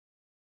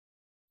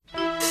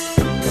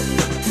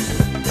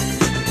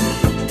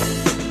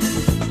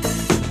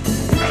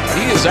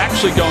is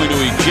actually going to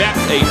eject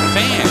a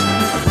fan.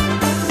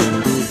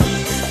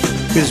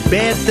 Because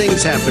bad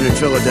things happen in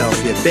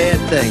Philadelphia.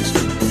 Bad things. The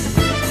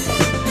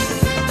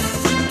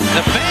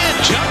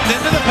fan jumped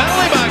into the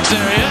penalty box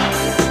area.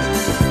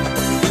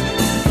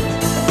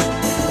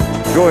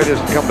 Joy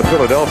doesn't come to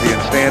Philadelphia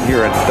and stand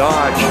here and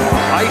dodge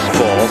ice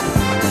balls.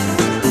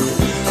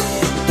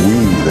 We,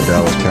 the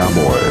Dallas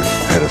Cowboys,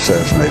 had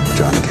assassinated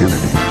John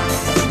Kennedy.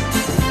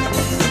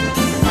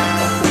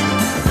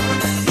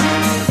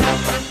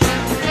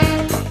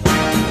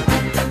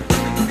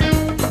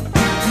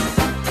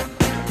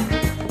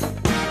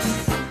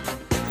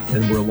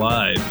 And we're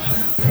live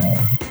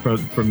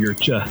from your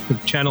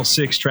Channel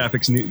 6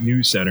 Traffic's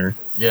News Center.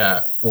 Yeah,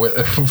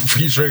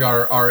 featuring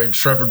our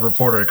intrepid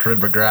reporter,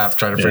 Corinne McGrath,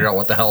 trying to figure out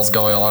what the hell's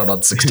going on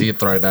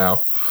 16th right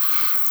now.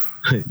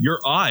 Your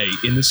eye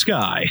in the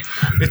sky.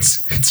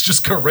 It's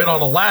just Corinne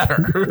on a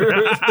ladder.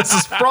 This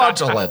is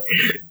fraudulent.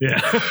 Yeah.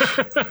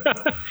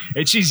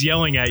 And she's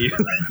yelling at you.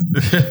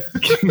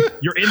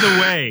 You're in the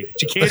way.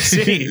 She can't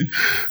see.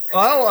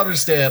 I don't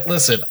understand.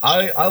 Listen,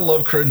 I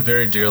love Corinne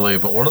very dearly,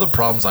 but one of the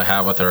problems I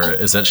have with her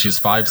is that she's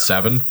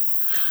 5'7".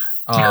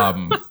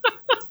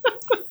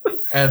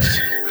 And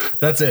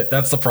that's it.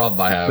 That's the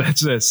problem I have.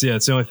 That's this. Yeah,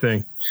 it's the only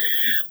thing.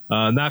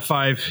 Not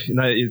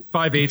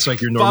 5'8"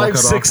 like your normal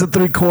 5'6" and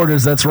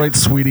 3/4. That's right,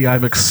 sweetie.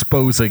 I'm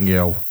exposing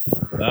you.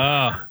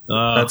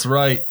 That's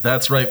right.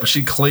 But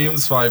she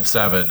claims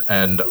 5'7",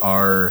 and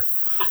our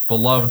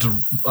beloved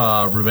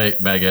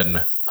roommate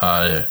Megan,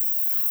 shout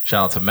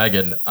out to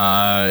Megan,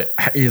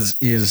 is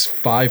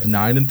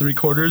 5'9" and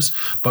 3/4,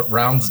 but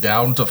rounds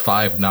down to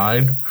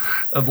 5'9",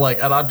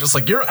 and I'm just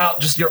like,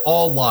 you're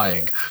all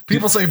lying.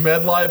 People say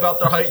men lie about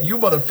their height. You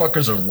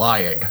motherfuckers are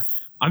lying.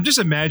 I'm just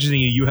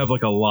imagining you have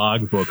like a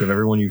logbook of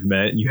everyone you've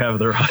met and you have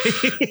their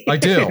height. I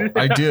do.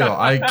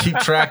 I keep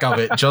track of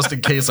it just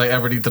in case I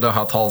ever need to know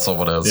how tall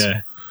someone is.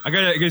 Yeah. I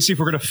gotta see if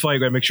we're gonna fight. I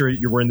gotta make sure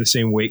you're in the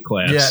same weight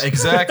class. Yeah,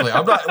 exactly.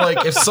 I'm not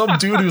like, if some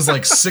dude who's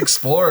like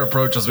 6'4"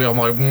 approaches me, I'm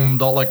like,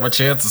 don't like my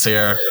chances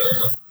here.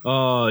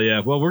 Oh yeah.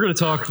 Well, we're gonna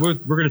talk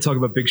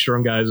about big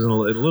strong guys in a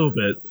little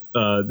bit.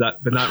 But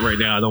not right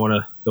now. I don't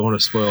want to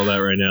spoil that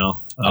right now.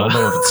 I don't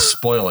know if it's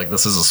spoiling.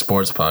 This is a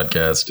sports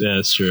podcast. Yeah,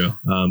 it's true.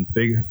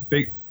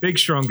 Big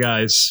strong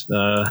guys.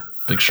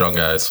 Big strong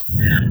guys.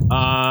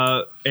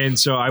 And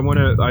so I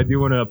do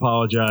want to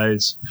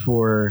apologize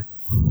for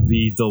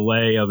the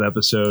delay of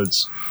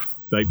episodes.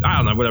 Like, I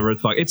don't know, whatever the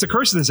fuck. It's a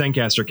curse of the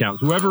Zencaster account.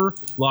 Whoever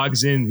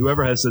logs in,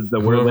 whoever has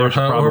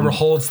whoever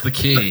holds the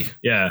key.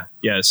 Yeah.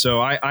 So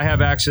I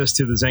have access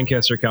to the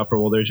Zencaster account for,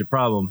 well, there's your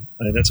problem.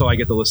 And that's how I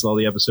get to listen to all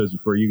the episodes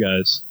before you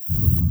guys.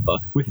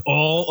 With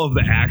all of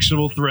the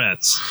actionable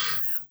threats.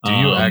 Do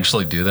you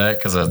actually do that?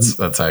 Because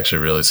that's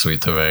actually really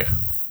sweet to me.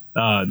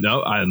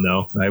 No, I don't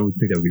know. I would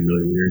think that would be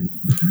really weird.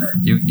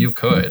 You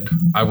could.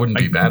 I wouldn't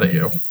be mad at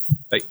you.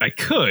 I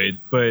could,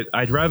 but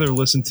I'd rather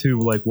listen to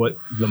like what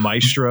the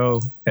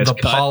maestro has the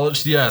cut.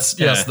 polished, yes,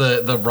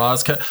 the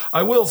Roz cut.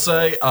 I will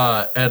say,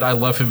 and I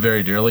love him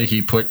very dearly.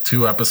 He put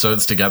 2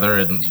 episodes together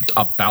in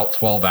about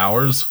 12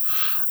 hours.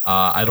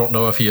 I don't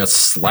know if he has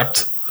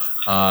slept.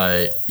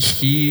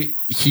 He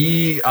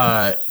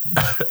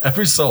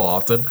every so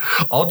often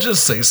I'll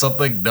just say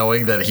something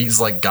knowing that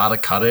he's like gotta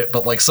cut it,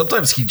 but like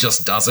sometimes he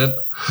just doesn't,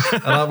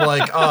 and I'm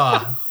like,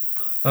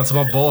 that's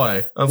my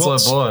boy. That's my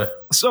boy.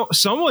 So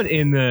someone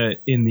in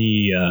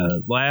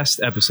the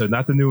last episode,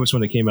 not the newest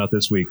one that came out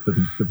this week, but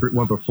the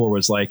one before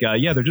was like,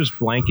 they're just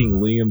blanking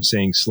Liam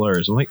saying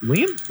slurs. I'm like,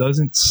 Liam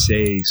doesn't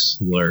say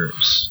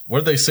slurs. Where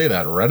did they say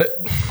that? Reddit?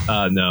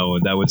 No,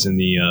 that was in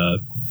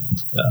the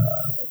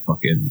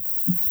fucking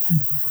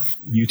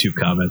YouTube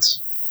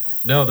comments.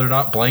 No, they're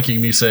not blanking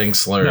me saying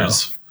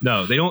slurs.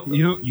 No, they don't.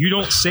 You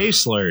don't say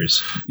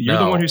slurs. You're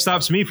the one who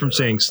stops me from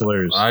saying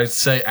slurs. I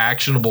say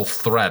actionable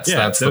threats. Yeah,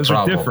 that's the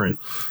problem. Those are different.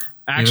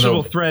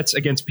 Actionable threats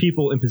against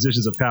people in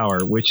positions of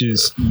power, which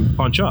is you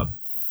punch up.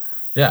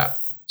 Yeah,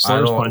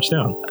 slurs punch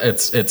down.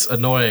 It's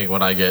annoying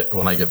when I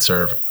get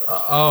served.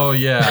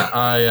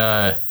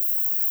 I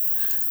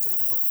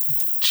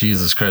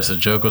Jesus Christ, the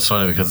joke was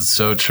funny because it's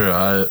so true.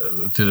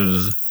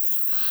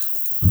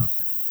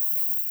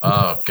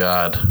 Oh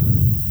God.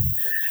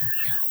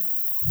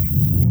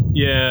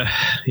 Yeah.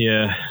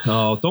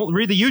 Oh, don't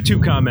read the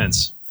YouTube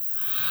comments.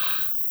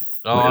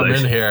 Oh, I'm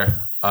in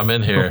here.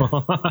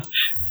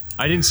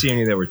 I didn't see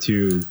any that were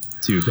too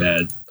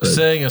bad. But.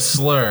 Saying a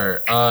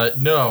slur.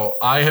 No,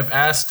 I have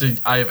asked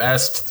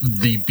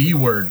the B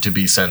word to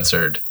be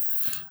censored.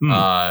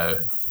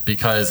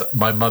 Because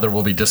my mother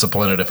will be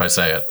disappointed if I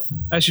say it.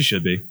 As she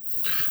should be.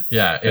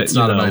 Yeah, it's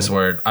not a nice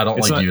word. I don't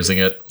like using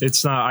it.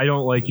 It's not. I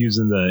don't like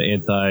using the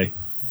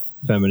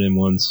anti-feminine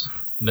ones.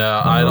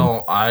 No, I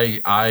don't.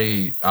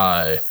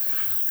 I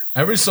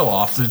every so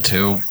often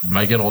too,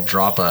 Megan will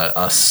drop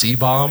a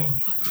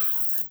C-bomb,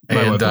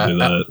 and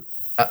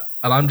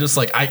I'm just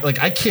like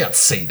I can't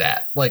say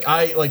that.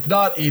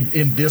 Not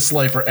in this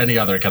life or any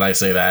other can I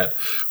say that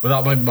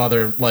without my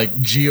mother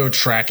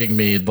geo-tracking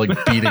me and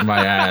beating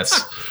my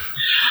ass.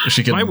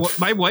 She can.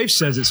 My wife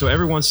says it, so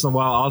every once in a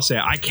while I'll say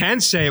it. I can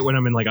say it when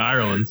I'm in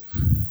Ireland.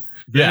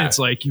 then it's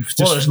like you just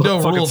there's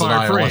no fucking rules in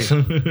fire Iowa.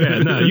 free. Yeah,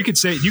 no, you could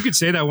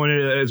say that one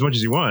as much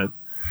as you want,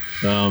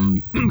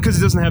 because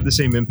it doesn't have the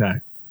same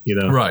impact,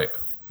 Right.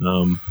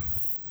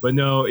 But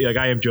no, like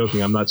I am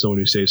joking. I'm not someone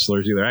who says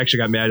slurs either. I actually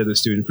got mad at the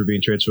student for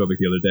being transphobic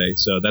the other day.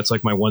 So that's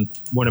like my one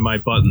of my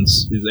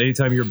buttons is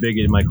anytime you're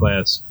bigot in my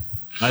class,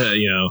 I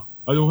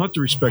don't have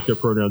to respect their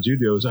pronouns. You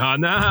do. So,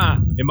 nah.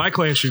 In my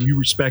classroom, you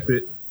respect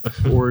it,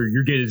 or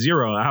you're getting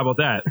 0. How about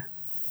that?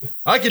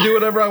 I can do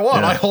whatever I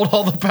want. I hold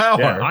all the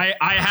power. Yeah,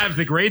 I have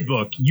the grade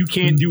book. You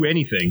can't do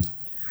anything.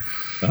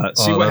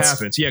 See what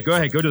happens. Yeah, go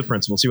ahead. Go to the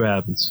principal. See what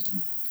happens.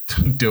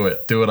 Do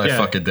it. I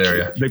fucking dare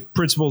you. The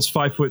principal's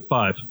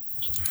 5'5".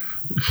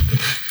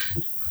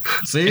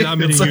 See, and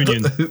I'm in a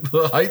union.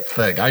 The height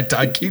thing.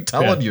 I keep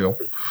telling you.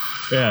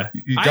 Yeah,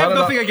 I have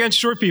nothing against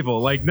short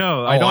people. Like,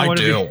 no, I don't want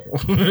to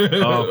be.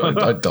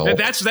 I don't.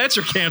 That's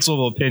your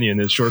cancelable opinion.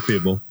 Is short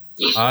people.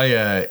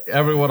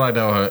 Everyone I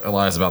know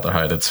lies about their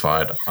height. It's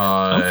fine.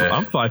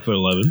 I'm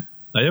 5'11".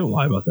 I don't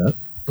lie about that.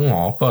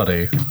 Oh,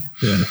 buddy.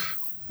 Yeah,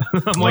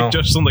 I'm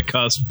just on the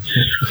cusp.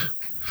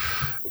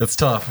 It's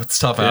tough. It's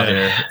tough out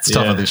here. It's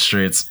tough on these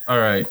streets. All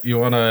right, you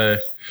want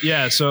to?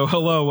 Yeah. So,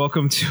 hello,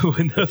 welcome to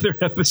another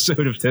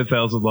episode of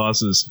 10,000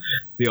 Losses,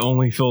 the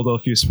only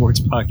Philadelphia sports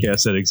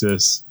podcast that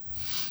exists.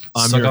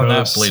 I'm Suck your on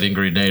host. that, Bleeding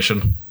Green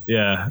Nation.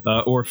 Yeah,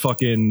 or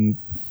fucking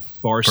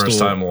Barstool. First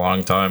time,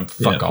 long time.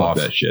 Fuck off.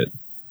 Fuck that shit.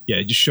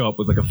 Yeah, just show up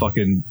with like a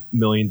fucking $1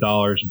 million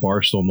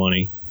Barstool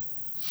money.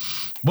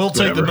 We'll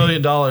take the $1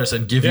 million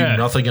and give you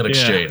nothing in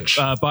exchange.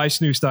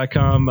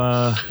 Buysnooze.com.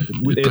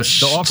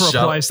 The offer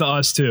applies to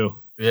us too.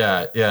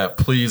 Yeah.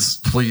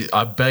 Please,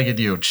 I'm begging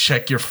you,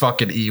 check your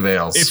fucking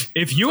emails.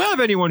 If you have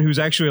anyone who's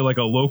actually like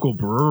a local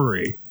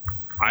brewery,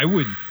 I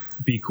would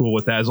be cool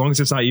with that as long as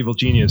it's not Evil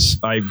Genius.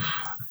 I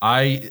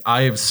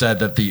have said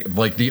that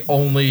the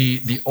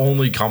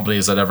only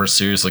companies that ever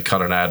seriously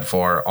cut an ad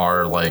for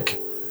are like,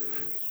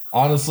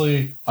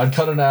 honestly, I'd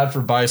cut an ad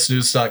for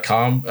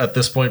buysnooze.com at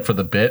this point for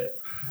the bit.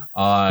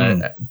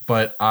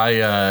 But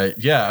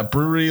a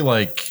brewery,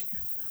 like,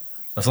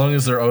 as long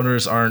as their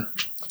owners aren't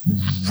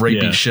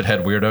rapey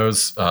shithead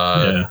weirdos,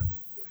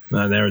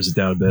 narrows it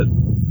down a bit.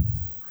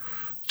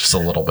 Just a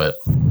little bit.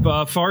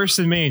 Forest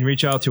and Maine,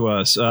 reach out to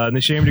us.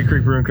 Neshaminy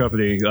Creek Brewing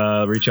Company,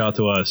 reach out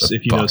to us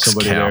if you know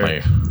somebody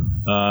there.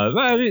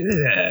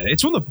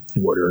 It's on the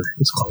border.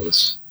 It's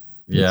close.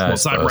 Yeah,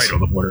 it's not right on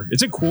the border.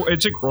 It's in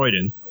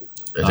Croydon.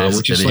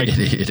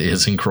 It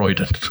is in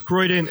Croydon.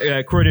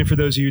 Croydon, for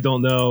those of you who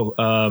don't know,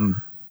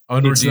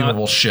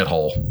 unredeemable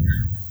shithole.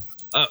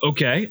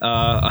 Okay.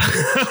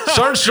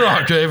 Start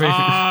strong, baby.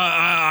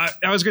 I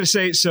was going to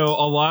say, so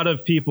a lot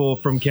of people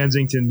from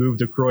Kensington moved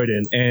to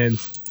Croydon, and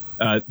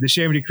the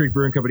Neshaminy Creek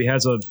Brewing Company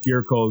has a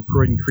beer called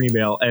Croydon Cream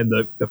Ale, and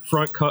the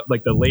front cut,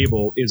 like the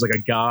label, is like a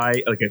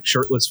guy, like a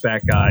shirtless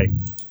fat guy,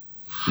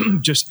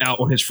 just out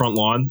on his front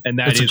lawn, and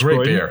it's a great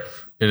Croydon beer.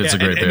 It is a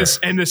great beer,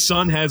 and the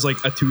son has like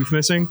a tooth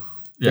missing.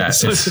 Yeah,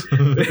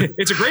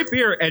 it's a great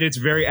beer, and it's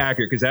very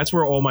accurate because that's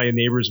where all my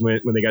neighbors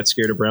went when they got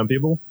scared of brown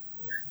people,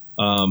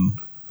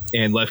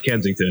 and left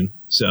Kensington.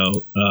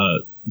 So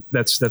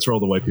that's where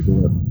all the white people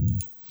live.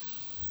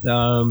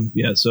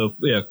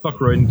 Fuck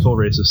Croydon, full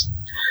racist.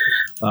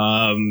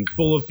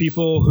 Full of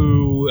people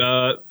who,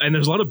 and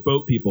there's a lot of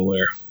boat people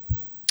there.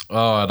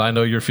 Oh, and I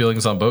know your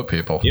feelings on boat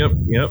people.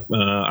 Yep.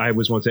 I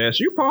was once asked,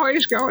 "You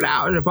boys going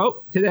out in a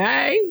boat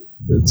today?"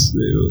 It's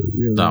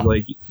no.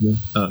 Well,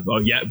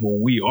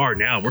 we are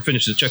now. We're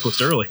finished the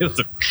checklist early. Get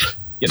the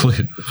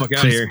fuck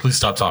out of here. Please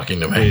stop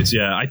talking to me. Please,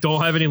 I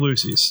don't have any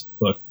Lucy's.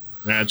 Look,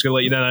 I'm just gonna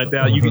let you know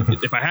that you can,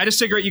 if I had a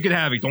cigarette, you could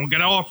have it. Don't get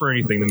to offer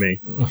anything to me.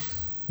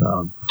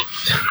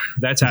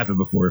 That's happened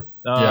before.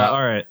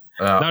 All right.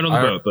 Not on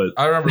the boat, but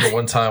I remember the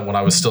one time when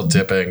I was still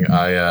dipping,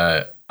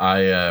 I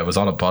was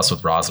on a bus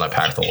with Roz and I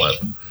packed the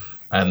lip,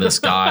 and this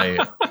guy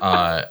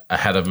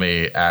ahead of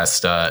me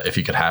asked if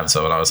he could have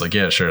some, and I was like,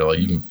 yeah, sure, like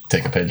you can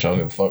take a pinch. I don't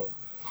give a fuck.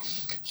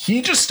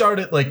 He just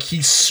started, like,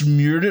 he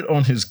smeared it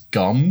on his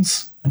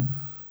gums,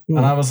 and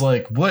I was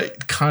like,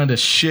 what kind of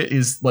shit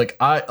is, like,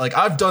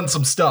 I've done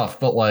some stuff,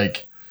 but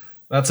like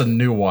that's a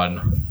new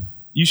one.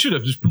 You should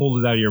have just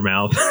pulled it out of your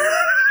mouth.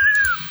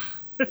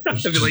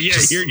 I'd be like,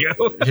 here you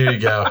go. Here you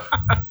go.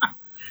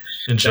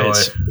 Enjoy.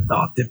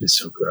 Dip is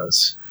so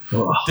gross.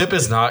 Ugh. Dip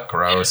is not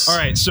gross. All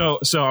right, so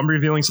I'm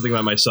revealing something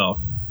about myself.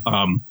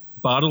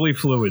 Bodily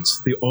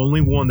fluids, the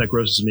only one that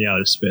grosses me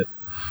out is spit.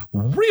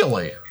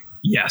 Really?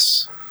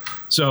 Yes.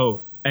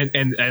 So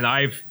and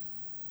I've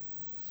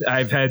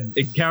had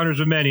encounters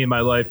with many in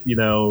my life,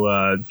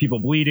 people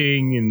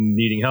bleeding and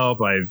needing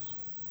help. I've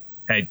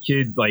had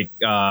kids,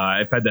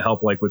 I've had to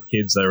help with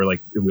kids that are like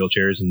in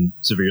wheelchairs and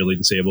severely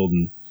disabled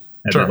and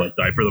had to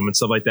diaper them and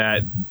stuff like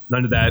that.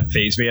 None of that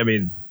fazed me. I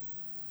mean,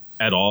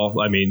 at all.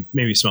 I mean,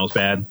 maybe it smells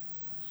bad,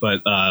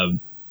 but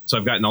so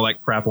I've gotten all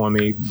that crap on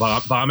me.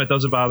 Vomit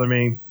doesn't bother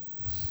me.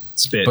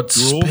 Spit, but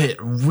spit,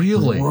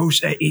 really?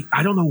 Gross.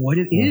 I don't know what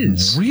it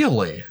is.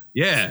 Really?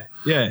 Yeah.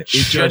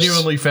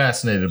 Genuinely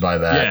fascinated by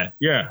that.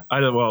 Yeah. I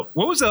don't. Well,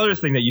 what was the other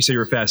thing that you said you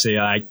were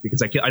fascinated?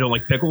 Because I don't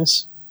like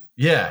pickles.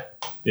 Yeah.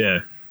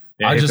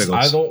 Yeah, I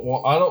pickles. don't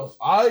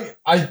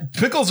want,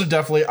 pickles are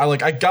definitely,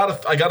 I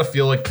gotta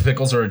feel like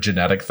pickles are a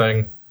genetic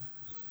thing.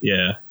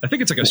 Yeah, I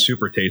think it's like a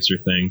super taster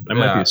thing. I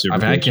might be a super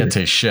taster. I can't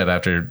taste shit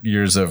after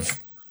years of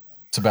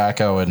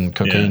tobacco and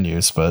cocaine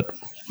use, but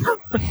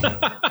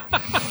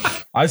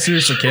I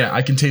seriously can't.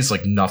 I can taste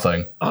like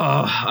nothing.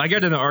 I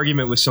got in an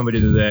argument with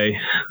somebody today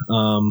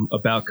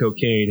about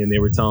cocaine, and they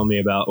were telling me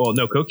about, well,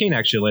 no, cocaine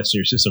actually lasts in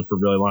your system for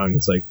really long.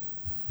 It's like,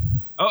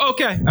 oh,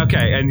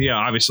 okay. And yeah,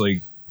 obviously,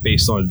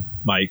 based on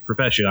my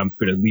profession, I'm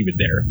going to leave it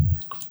there.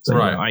 So,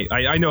 right.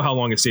 I know how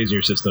long it stays in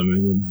your system,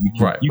 and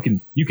you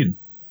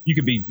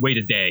can be wait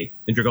a day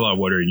and drink a lot of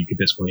water, and you can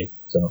piss clean.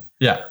 So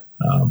yeah,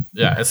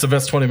 it's the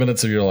best 20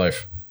 minutes of your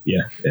life.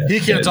 Yeah.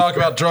 He can't talk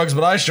about drugs,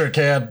 but I sure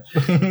can.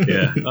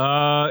 Yeah.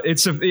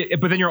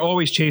 But then you're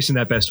always chasing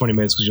that best 20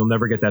 minutes because you'll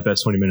never get that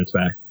best 20 minutes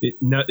back.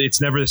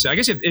 It's never the same. I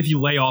guess if you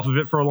lay off of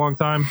it for a long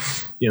time,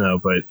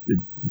 but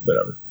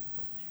whatever.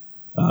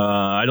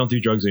 I don't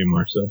do drugs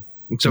anymore, so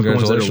except the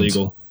ones that are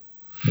legal.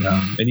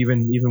 And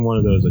even one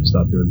of those I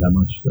stopped doing that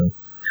much. So.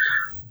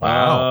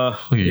 Wow.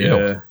 Look at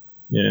you.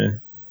 Yeah.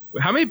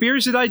 How many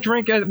beers did I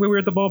drink when we were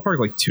at the ballpark?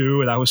 Like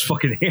 2, and I was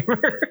fucking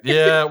hammered.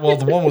 Yeah, well,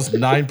 the one was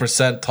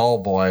 9% tall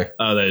boy.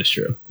 Oh, that is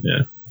true.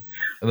 Yeah.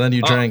 And then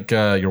you drank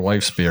your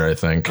wife's beer, I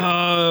think.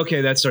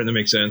 Okay, that's starting to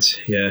make sense.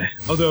 Yeah.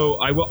 Although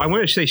I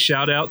want to say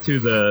shout out to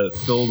the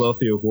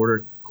Philadelphia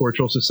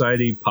Horticultural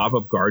Society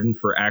pop-up garden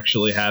for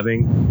actually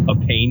having a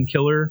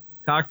painkiller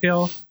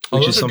cocktail,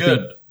 which is something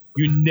good.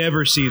 You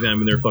never see them,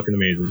 and they're fucking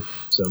amazing.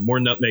 So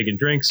more nutmeg and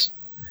drinks.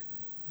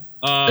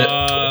 We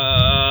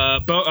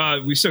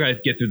still gotta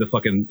get through the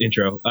fucking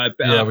intro.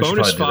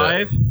 Bonus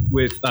 5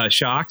 with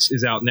Shocks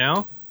is out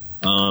now.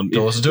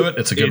 Go listen to it.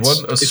 It's a good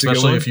one,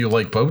 especially if you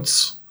like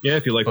boats. Yeah,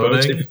 if you like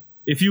boats.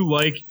 If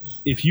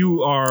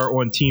you are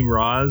on Team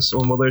Roz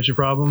on Well There's Your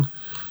Problem,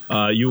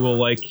 you will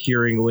like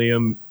hearing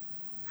Liam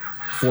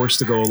forced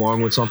to go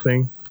along with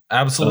something.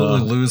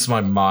 Absolutely lose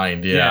my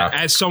mind. Yeah.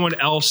 As someone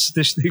else,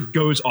 this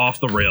goes off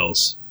the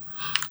rails.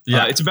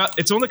 Yeah,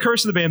 it's on the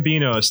Curse of the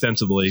Bambino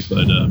ostensibly,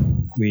 but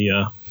we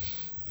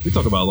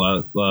talk about a lot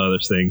of other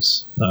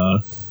things.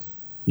 We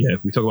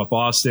talk about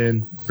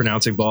Boston,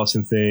 pronouncing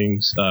Boston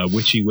things,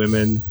 witchy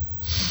women.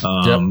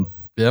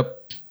 Yep.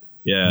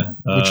 Yeah,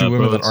 witchy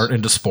women that aren't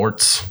into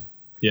sports.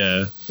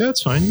 Yeah,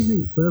 that's fine. You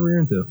do whatever you're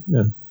into.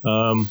 Yeah.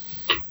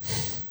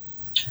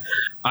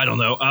 I don't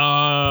know.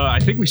 I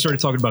think we started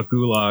talking about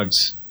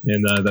gulags,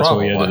 and that's why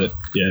we ended it.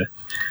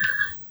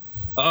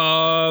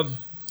 Yeah.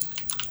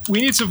 We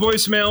need some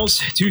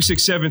voicemails,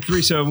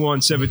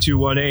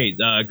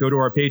 267-371-7218. Go to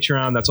our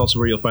Patreon. That's also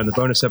where you'll find the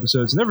bonus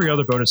episodes and every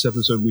other bonus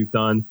episode we've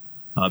done.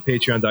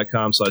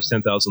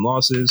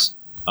 Patreon.com/10,000losses.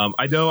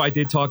 I know I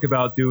did talk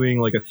about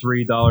doing like a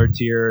 $3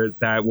 tier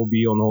that will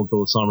be on hold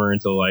till the summer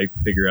until I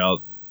figure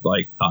out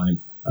like time.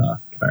 All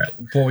right.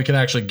 Well, we can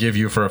actually give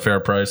you for a fair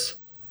price.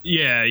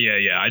 Yeah.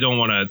 I don't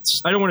want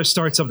to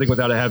start something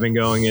without it having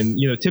going. And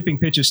Tipping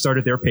Pitches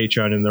started their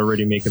Patreon and they're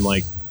already making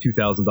like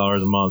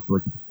 $2,000 a month.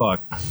 Like, fuck.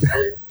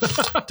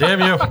 Damn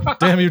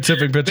you,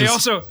 Tipping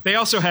Pitches. They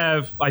also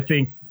have, I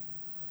think,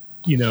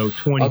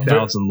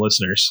 20,000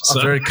 listeners. So.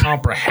 A very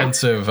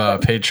comprehensive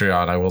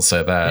Patreon. I will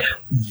say that.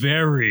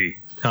 Very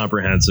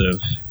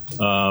comprehensive.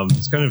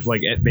 It's kind of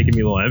like making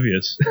me a little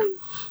envious.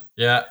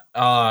 Yeah.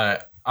 I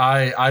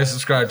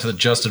subscribe to the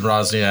Justin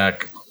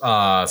Rosniak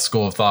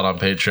school of thought on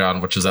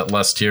Patreon, which is that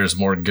less tiers,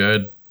 more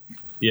good.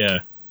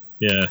 Yeah.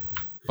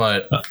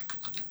 But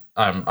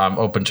I'm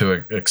open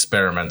to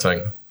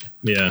experimenting.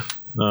 Yeah.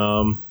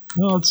 Well,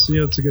 it's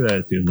a good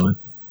attitude, man.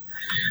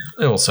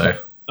 I will say.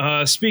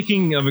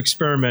 Speaking of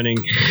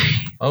experimenting.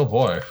 Oh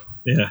boy.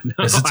 Yeah.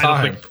 No, is it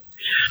time?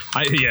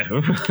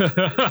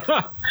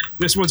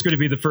 This one's going to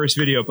be the first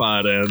video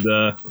pod, and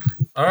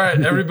all right,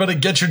 everybody,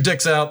 get your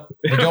dicks out.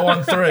 We go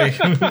on 3.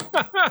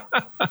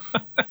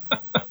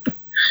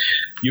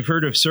 You've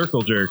heard of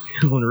circle jerk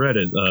on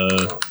Reddit.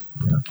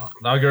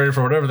 Now get ready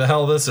for whatever the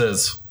hell this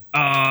is.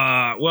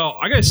 Well,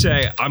 I gotta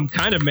say, I'm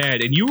kind of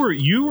mad, and you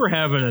were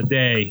having a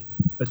day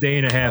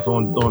and a half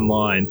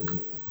online,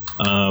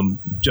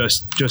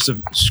 just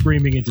of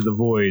screaming into the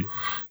void.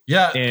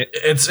 Yeah, and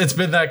it's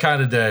been that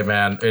kind of day,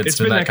 man. It's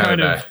been that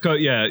kind of day.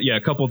 Yeah,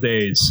 a couple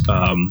days.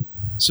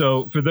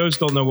 So for those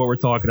who don't know what we're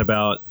talking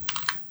about,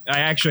 I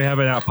actually have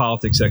an out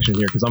politics section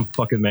here because I'm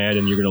fucking mad,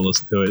 and you're going to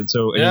listen to it.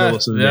 So you're going to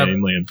listen to me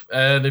and Liam.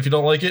 And if you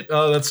don't like it,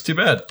 that's too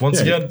bad. Once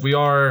again, we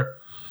are.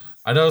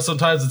 I know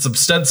sometimes it's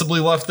ostensibly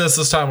leftist.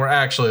 This time we're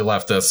actually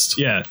leftist.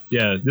 Yeah.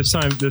 This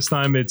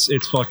time it's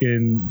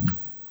fucking.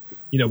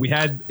 We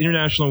had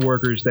International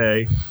Workers'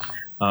 Day.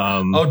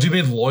 Do you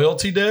mean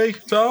Loyalty Day,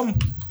 Tom?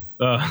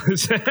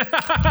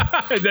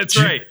 That's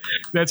right.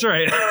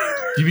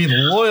 You mean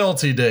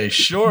Loyalty Day?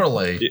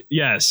 Surely.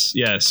 Yes.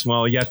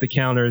 Well, you have to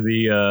counter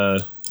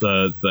the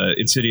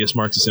insidious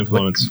Marxist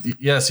influence.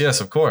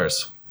 Yes, of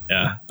course.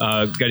 Yeah.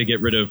 Got to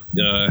get rid of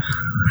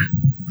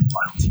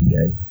Loyalty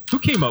Day. Who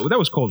came up with that?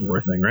 Was Cold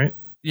War thing, right?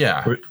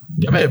 Yeah.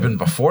 It may have been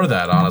before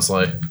that,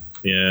 honestly.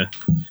 Yeah.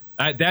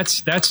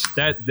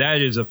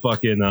 That is a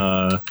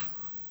fucking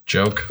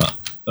joke.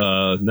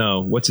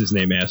 No, what's his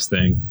name ass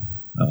thing?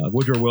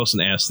 Woodrow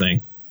Wilson ass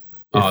thing.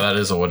 That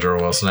is a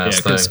Woodrow Wilson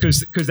ass thing.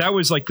 Because that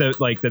was like the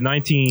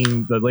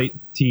late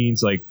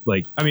teens. Like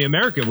I mean,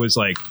 America was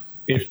like,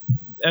 if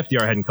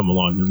FDR hadn't come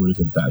along, there would have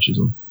been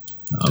fascism.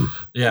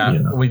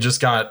 We just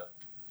got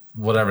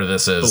whatever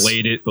this is.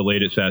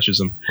 Belated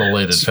fascism.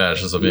 Belated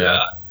fascism.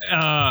 Yeah.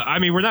 I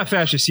mean, we're not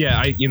fascists yet.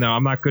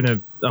 I'm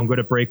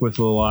gonna break with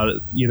a lot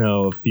of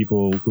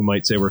people who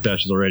might say we're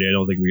fascists already. I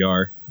don't think we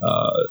are.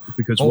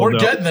 Because we're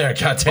getting there.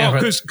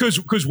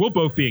 Goddammit. Because we'll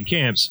both be in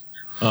camps.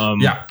 We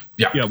will.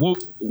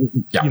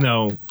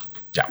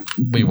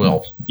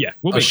 Yeah,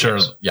 we'll be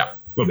camps. Yeah,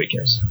 we'll be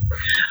camps.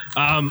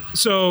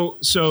 So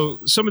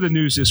some of the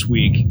news this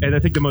week, and I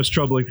think the most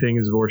troubling thing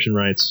is abortion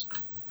rights.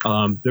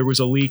 There was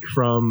a leak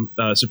from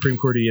Supreme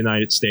Court of the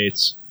United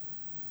States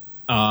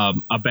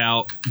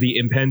about the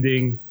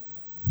impending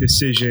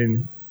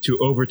decision to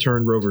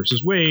overturn Roe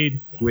versus Wade,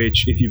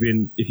 which if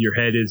your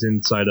head is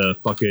inside a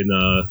fucking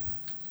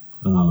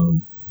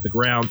the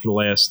ground for the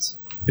last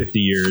 50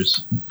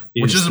 years,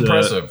 which is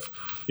impressive.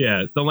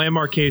 Yeah, the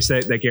landmark case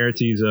that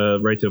guarantees a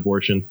right to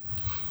abortion.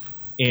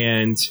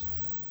 And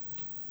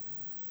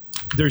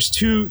there's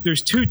two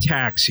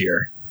tacks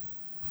here.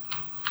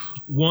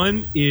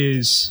 One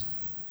is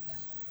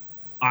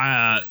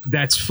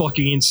that's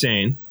fucking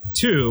insane.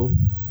 Two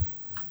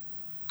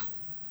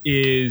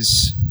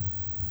is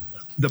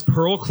the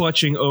pearl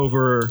clutching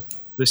over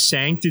the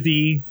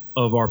sanctity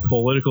of our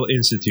political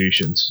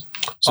institutions.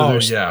 So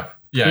yeah.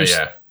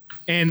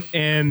 And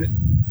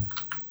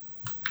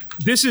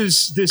this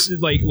is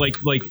like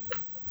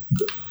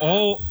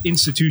all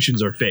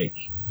institutions are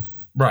fake.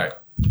 Right.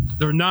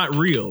 They're not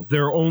real. They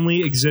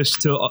only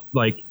exist to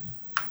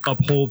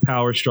uphold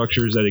power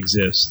structures that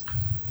exist.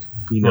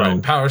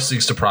 Right. Power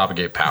seeks to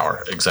propagate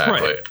power.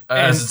 Exactly. Right.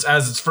 As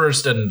its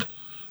first and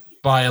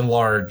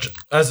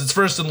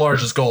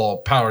largest goal,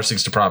 power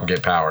seeks to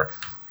propagate power.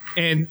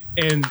 And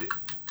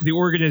the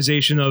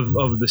organization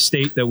of the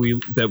state that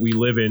we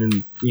live in,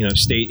 and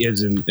state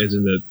is in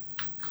the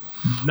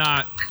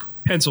not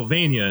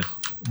Pennsylvania,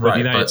 but the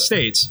United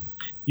States,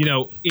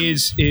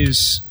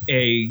 is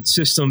a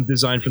system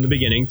designed from the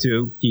beginning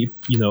to keep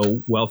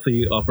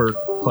wealthy upper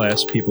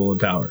class people in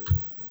power.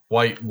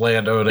 White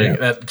land owning,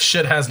 that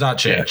shit has not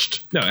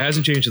changed. Yeah. No, it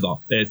hasn't changed at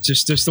all. It's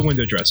just the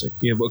window dressing.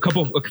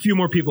 A few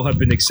more people have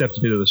been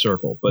accepted into the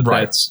circle, but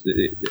that's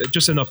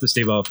just enough to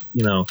stave off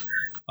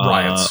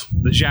riots,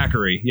 the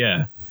jackery.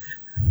 Yeah.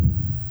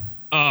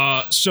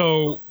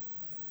 So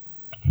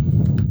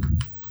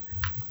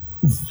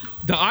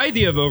the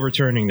idea of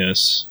overturning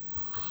this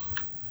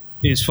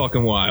is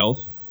fucking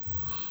wild.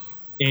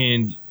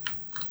 And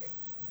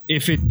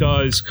if it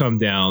does come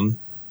down,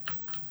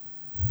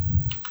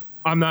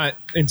 I'm not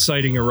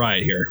inciting a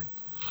riot here,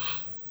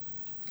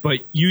 but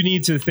you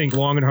need to think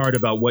long and hard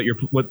about what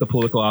the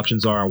political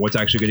options are and what's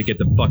actually going to get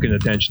the fucking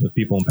attention of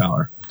people in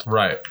power.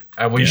 Right.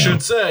 And we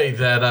should say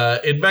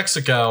that in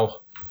Mexico,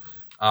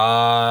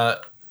 we're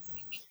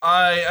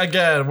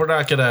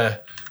not going to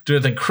do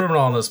anything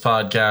criminal on this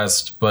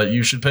podcast, but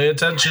you should pay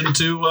attention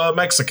to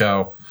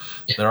Mexico.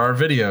 There are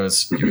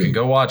videos. You can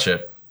go watch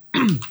it.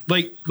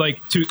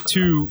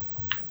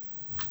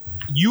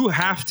 You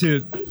have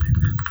to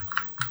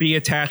be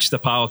attached to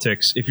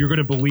politics if you're going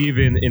to believe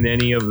in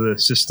any of the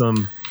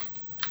system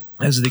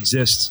as it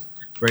exists.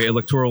 Right,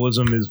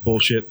 electoralism is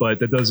bullshit, but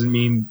that doesn't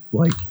mean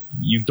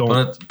you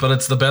don't. But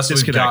it's the best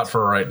we've got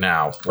for right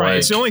now. Right,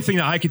 it's the only thing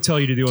that I could tell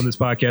you to do on this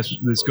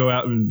podcast is go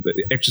out and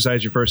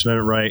exercise your First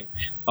Amendment right.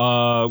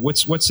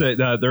 What's it?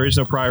 There is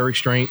no prior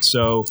restraint,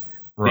 so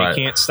they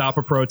can't stop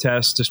a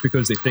protest just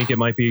because they think it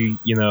might be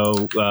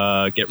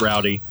get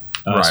rowdy.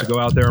 So go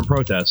out there and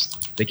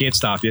protest. They can't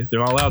stop you. They're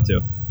not allowed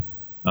to.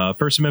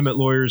 First Amendment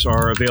lawyers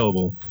are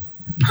available.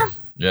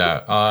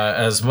 Yeah,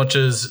 as much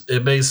as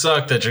it may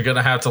suck that you're going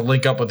to have to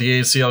link up with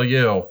the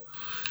ACLU,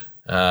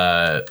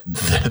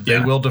 they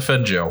will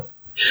defend you.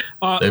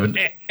 And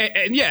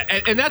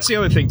that's the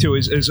other thing too.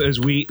 Is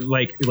we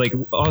like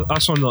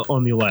us on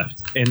the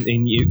left, and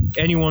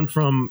anyone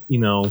from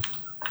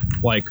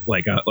like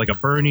a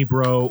Bernie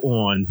bro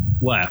on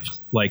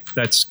left,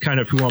 that's kind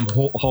of who I'm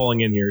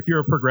hauling in here. If you're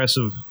a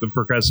progressive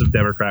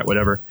Democrat,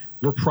 whatever,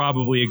 we're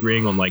probably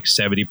agreeing on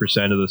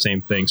 70% of the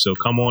same thing. So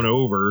come on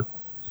over,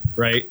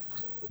 right?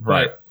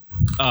 Right.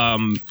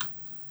 But,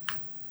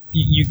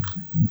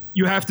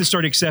 you have to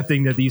start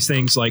accepting that these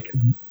things,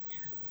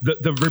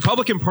 the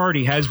Republican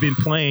Party has been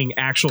playing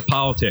actual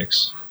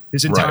politics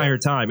this entire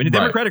time, and the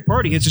Democratic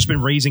Party has just been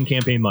raising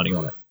campaign money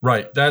on it.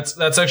 Right. That's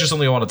actually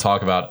something I want to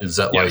talk about. Is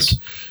that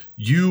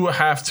you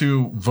have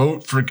to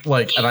vote for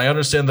and I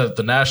understand that at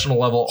the national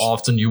level,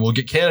 often you will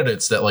get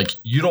candidates that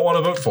you don't want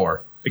to vote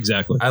for.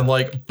 Exactly. And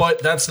but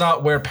that's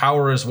not where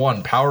power is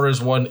won. Power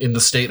is won in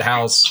the state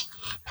house.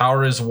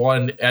 Power is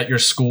won at your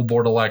school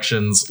board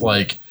elections.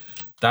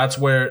 That's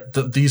where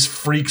these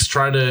freaks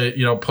try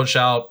to, push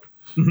out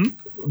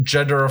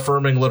gender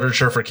affirming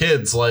literature for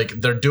kids.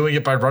 They're doing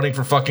it by running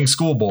for fucking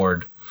school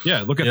board.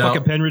 Yeah. Look at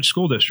fucking Penridge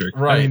School District.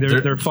 Right. I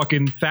mean, they're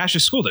fucking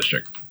fascist school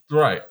district.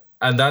 Right.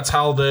 And that's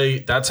how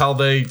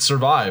they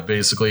survive,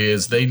 basically,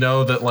 is they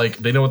know that, like,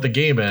 they know what the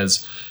game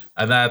is,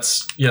 and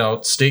that's, you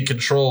know, state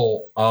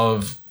control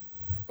of,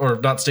 or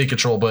not state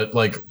control, but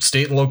like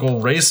state and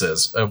local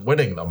races and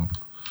winning them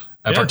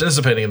and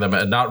participating in them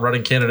and not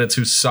running candidates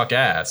who suck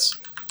ass.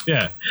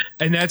 Yeah.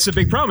 And that's the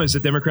big problem is the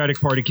Democratic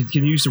Party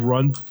continues to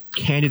run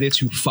candidates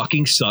who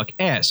fucking suck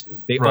ass.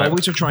 They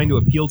always are trying to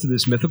appeal to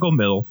this mythical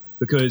middle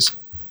because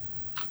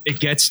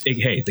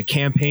the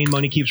campaign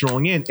money keeps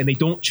rolling in and they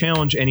don't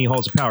challenge any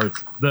halls of power.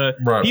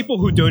 The people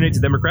who donate to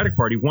the Democratic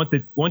Party want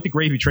the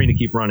gravy train to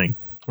keep running.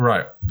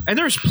 Right. And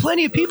there's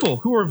plenty of people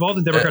who are involved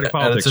in Democratic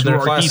politics it's in who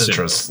their are class decent.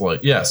 interests.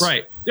 Like, yes.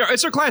 Right. Yeah,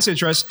 it's their class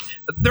interest.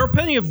 There are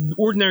plenty of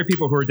ordinary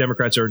people who are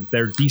Democrats or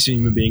they're decent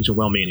human beings or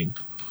well-meaning.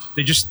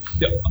 They just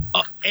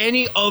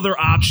any other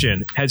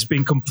option has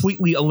been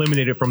completely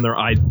eliminated from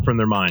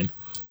their mind.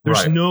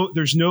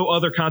 There's no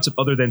other concept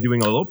other than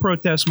doing a little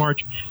protest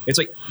march. It's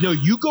like, no,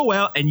 you go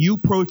out and you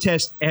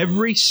protest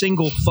every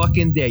single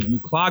fucking day. You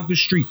clog the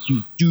streets.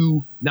 You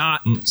do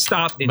not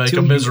stop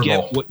until you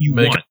get what you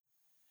want.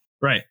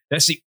 Right.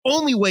 That's the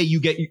only way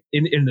you get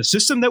in the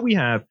system that we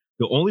have.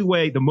 The only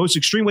way, the most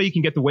extreme way you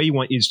can get the way you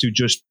want is to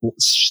just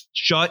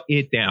shut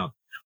it down,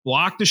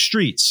 block the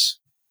streets.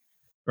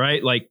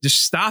 Right. Like,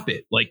 just stop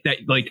it like that.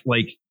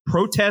 Like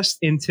protest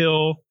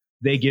until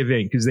they give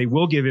in, because they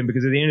will give in,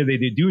 because at the end of the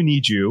day, they do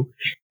need you.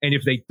 And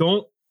if they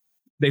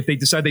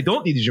decide they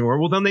don't need you anymore,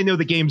 well, then they know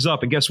the game's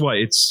up. And guess what?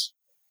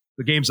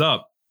 The game's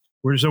up.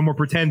 There's no more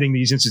pretending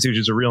these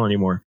institutions are real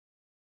anymore.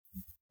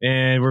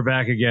 And we're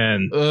back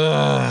again.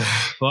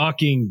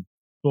 Fucking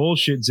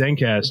bullshit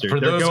Zencaster.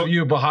 For those of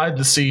you behind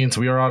the scenes,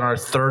 we are on our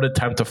third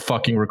attempt to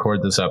fucking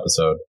record this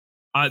episode.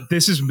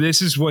 This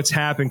is what's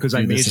happened because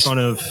I made fun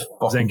of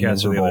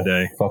Zencaster the other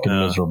day. Fucking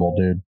miserable,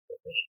 dude.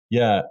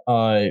 Yeah.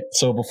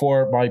 So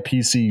before my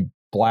PC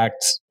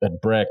blacked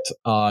and bricked,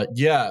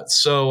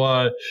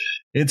 so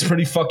it's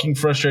pretty fucking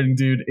frustrating,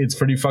 dude. It's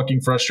pretty fucking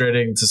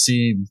frustrating to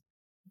see.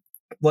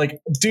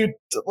 Like, dude,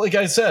 like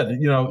I said,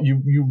 you know,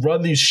 you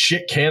run these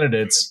shit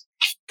candidates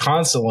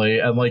constantly,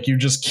 and like you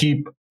just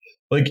keep,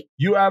 like,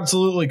 you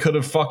absolutely could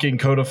have fucking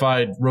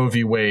codified Roe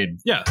v. Wade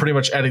pretty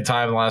much any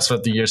time in the last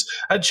 50 years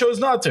and chose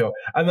not to,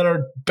 and then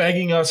are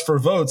begging us for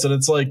votes, and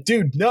it's like,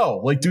 dude,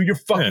 no, like, do your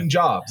fucking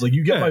jobs. Like,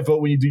 you get my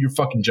vote when you do your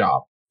fucking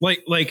job.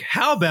 Like,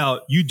 how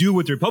about you do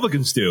what the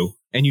Republicans do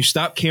and you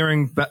stop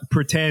caring,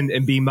 pretend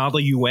and be Model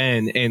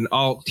UN and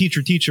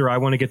teacher, I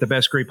want to get the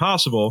best grade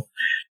possible,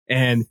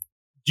 and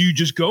you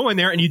just go in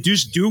there and you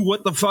just do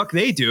what the fuck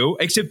they do,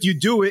 except you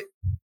do it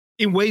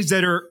in ways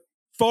that are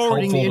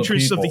forwarding the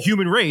interests of the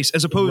human race,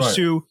 as opposed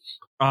to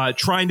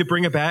trying to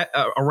bring it back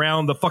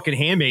around the fucking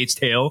Handmaid's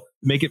Tale,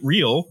 make it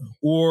real,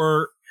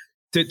 or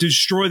to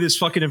destroy this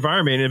fucking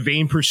environment in a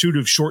vain pursuit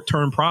of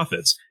short-term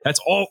profits. That's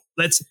all.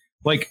 That's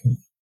like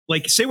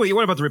say what you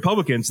want about the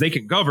Republicans. They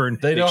can govern.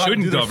 They know how to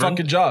do their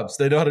fucking jobs.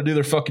 They know how to do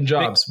their fucking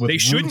jobs with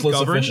ruthless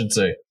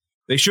efficiency.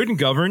 They shouldn't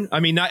govern. I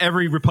mean, not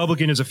every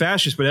Republican is a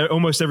fascist, but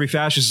almost every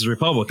fascist is a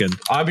Republican.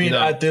 I mean,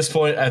 at this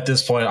point, I'm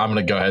going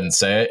to go ahead and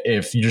say it.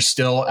 If you're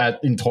still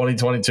in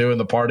 2022 in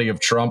the party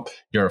of Trump,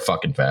 you're a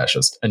fucking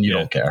fascist and you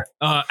don't care.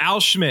 Al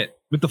Schmidt,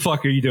 what the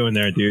fuck are you doing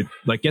there, dude?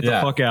 Like, get the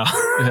fuck out.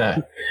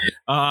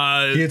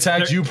 He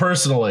attacked you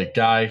personally,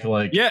 guy.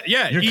 Like, he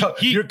doesn't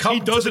like you.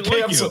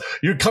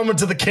 You're coming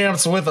to the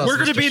camps with us. We're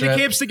going to be in the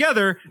camps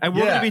together, and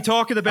we're going to be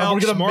talking about.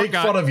 And we're going to make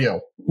fun of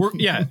you.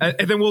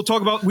 And then we'll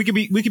talk about we could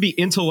be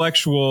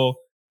intellectual,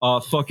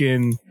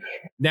 fucking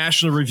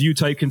National Review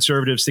type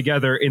conservatives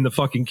together in the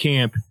fucking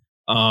camp,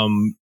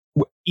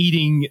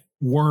 eating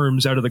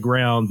worms out of the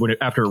ground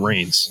after it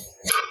rains.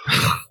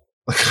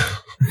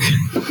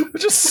 It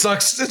just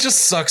sucks. It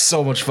just sucks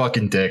so much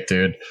fucking dick,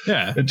 dude.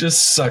 Yeah, it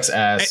just sucks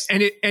ass.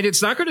 And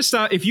it's not going to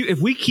stop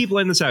if we keep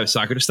letting this out. It's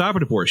not going to stop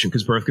at abortion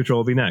because birth control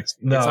will be next.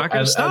 No, it's not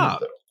going to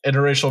stop.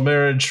 Interracial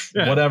marriage,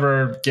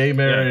 whatever, gay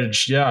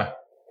marriage,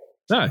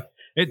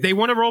 They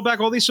want to roll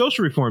back all these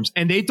social reforms,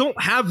 and they don't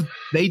have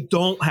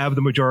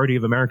the majority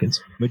of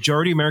Americans.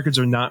 Majority of Americans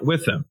are not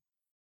with them.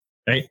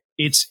 Right?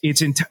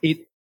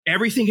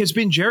 Everything has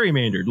been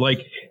gerrymandered.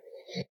 Like,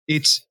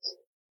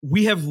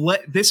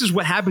 this is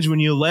what happens when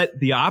you let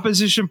the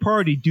opposition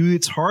party do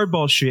its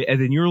hardball shit,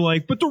 and then you're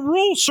like, but the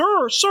rules,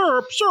 sir,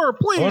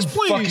 please.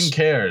 Fucking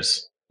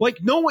cares. Like,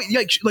 no one,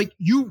 like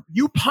you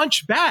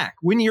punch back.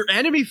 When your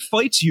enemy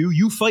fights you,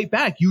 you fight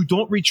back. You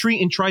don't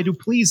retreat and try to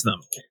please them,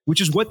 which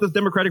is what the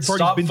Democratic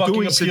Party has been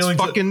doing since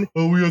fucking.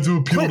 We have to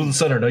appeal to the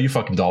center. No, you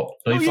fucking don't.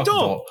 No, you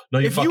don't. No,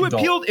 you fucking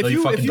don't. If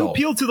you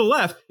appealed to the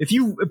left, if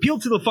you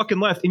appealed to the fucking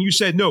left, and you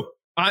said no.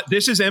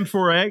 This is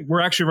M4A. We're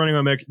actually running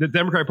on the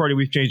Democratic Party.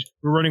 We've changed.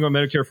 We're running on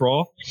Medicare for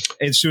all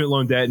and student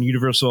loan debt and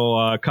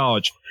universal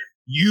college.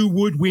 You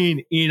would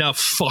win in a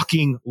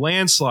fucking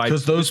landslide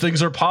because those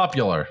things are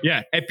popular.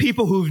 Yeah, and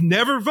people who've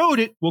never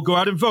voted will go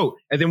out and vote.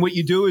 And then what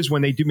you do is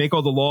when they do make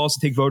all the laws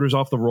to take voters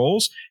off the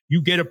rolls,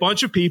 you get a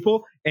bunch of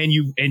people and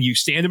you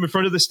stand them in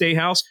front of the State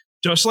House,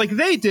 just like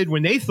they did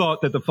when they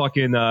thought that the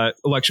fucking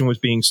election was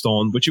being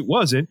stolen, which it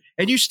wasn't.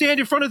 And you stand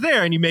in front of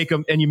there and you make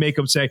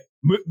them say.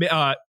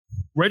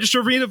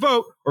 register for me to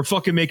vote or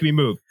fucking make me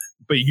move.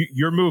 But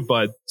you're moved,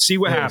 bud. See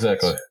what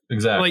happens.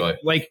 Exactly.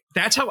 Like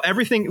that's how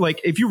everything.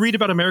 Like if you read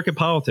about American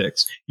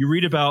politics, you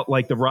read about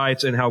like the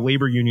riots and how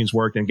labor unions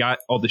worked and got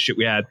all the shit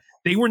we had.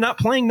 They were not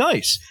playing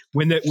nice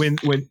when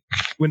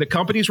the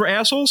companies were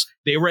assholes.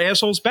 They were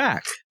assholes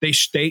back. They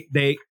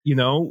you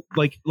know,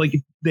 like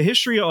the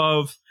history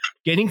of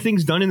getting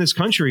things done in this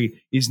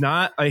country is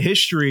not a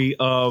history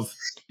of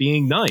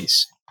being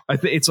nice.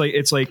 It's like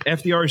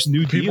FDR's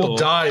New Deal.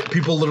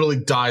 People literally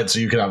died so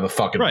you could have the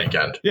fucking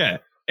weekend. Yeah.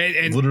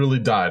 And literally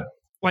died.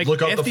 Like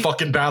look up the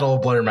fucking Battle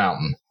of Blair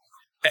Mountain.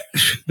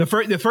 The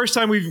first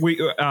time we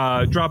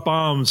dropped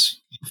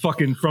bombs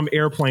fucking from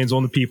airplanes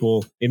on the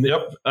people in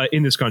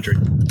this country.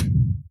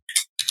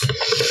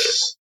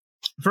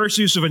 First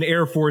use of an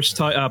Air Force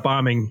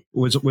bombing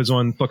was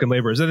on fucking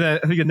laborers. And I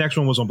think the next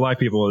one was on black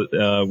people.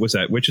 Was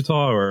that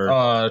Wichita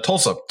or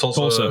Tulsa?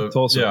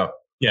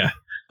 Yeah.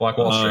 Black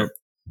Wall Street.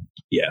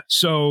 Yeah.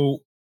 So.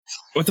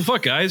 What the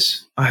fuck,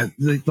 guys?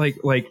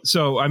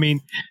 So, I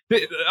mean,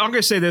 I'm going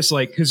to say this,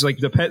 like, because, like,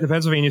 the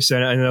Pennsylvania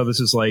Senate, I know this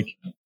is, like,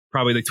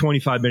 probably, like,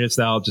 25 minutes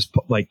now, just,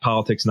 like,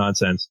 politics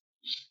nonsense.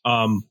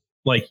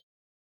 Like,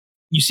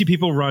 you see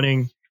people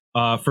running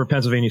for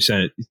Pennsylvania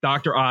Senate.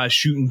 Dr. Oz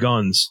shooting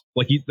guns.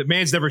 Like, the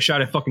man's never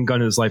shot a fucking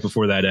gun in his life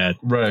before that ad.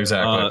 Right,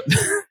 exactly.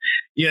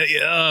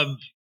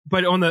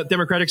 But on the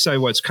Democratic side,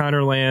 what's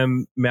Connor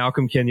Lamb,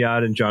 Malcolm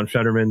Kenyatta, and John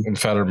Fetterman.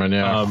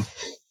 Yeah.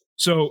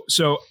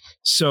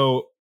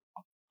 So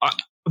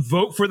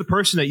vote for the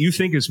person that you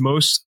think is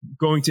most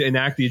going to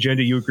enact the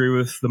agenda you agree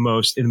with the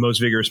most in the most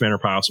vigorous manner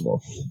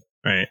possible.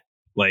 Right.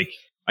 Like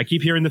I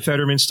keep hearing the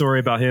Fetterman story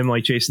about him,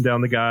 like chasing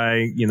down the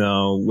guy, you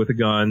know, with a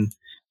gun,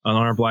 an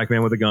unarmed black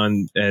man with a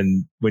gun.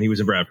 And when he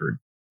was in Bradford,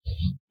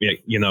 yeah,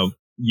 you know,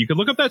 you could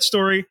look up that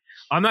story.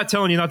 I'm not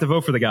telling you not to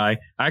vote for the guy.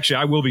 Actually,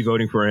 I will be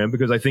voting for him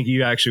because I think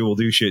he actually will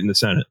do shit in the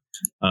Senate.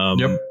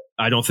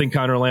 I don't think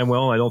Connor Lamb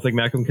will. I don't think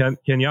Malcolm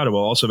Kenyatta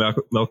will. Also,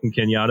 Malcolm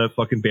Kenyatta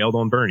fucking bailed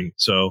on Bernie.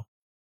 So,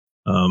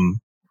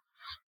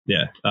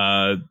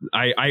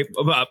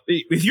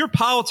 if your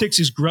politics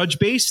is grudge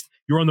based,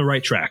 you're on the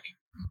right track.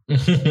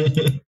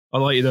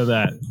 I'll let you know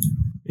that.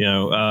 You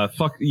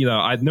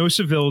know, no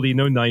civility,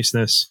 no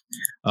niceness.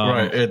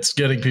 Right, it's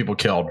getting people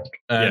killed,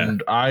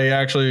 and I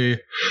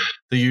actually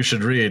think you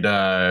should read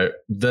that.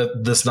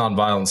 This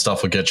nonviolent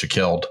stuff will get you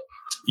killed.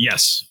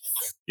 Yes,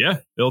 yeah,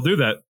 it'll do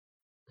that.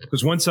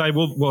 Because one side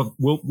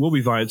will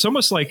be violent. It's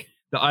almost like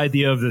the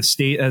idea of the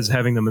state as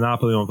having the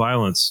monopoly on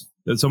violence.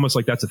 It's almost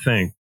like that's a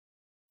thing.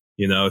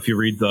 You know, if you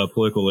read the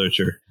political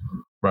literature.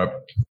 Right.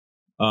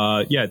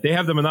 They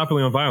have the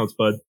monopoly on violence,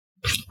 bud.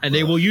 And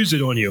they will use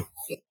it on you.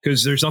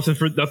 Because there's nothing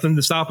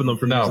to stopping them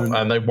from using it.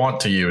 And they want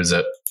to use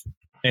it.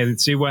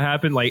 And see what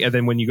happened. Like, and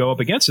then when you go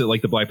up against it,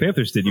 like the Black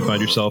Panthers did, you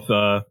find yourself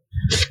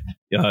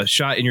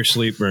shot in your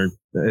sleep or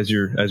as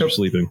you're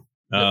sleeping.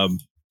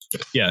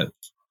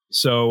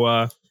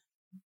 So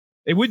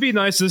it would be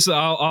nice.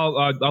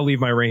 I'll leave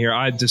my ring here.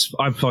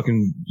 I'm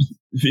fucking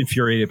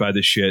infuriated by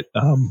this shit.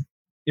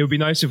 It would be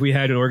nice if we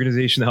had an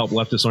organization to help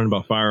leftists learn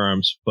about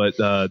firearms, but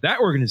that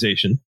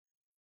organization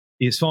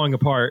is falling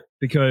apart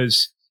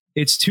because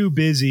it's too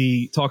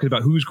busy talking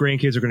about whose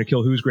grandkids are going to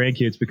kill whose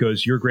grandkids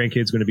because your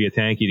grandkid's going to be a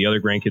tanky, the other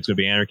grandkid's going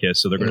to be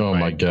anarchist, so they're going to. Oh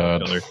my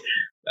god!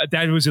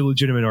 That was a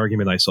legitimate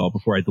argument I saw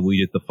before I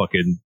deleted the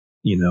fucking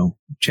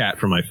chat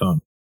from my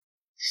phone.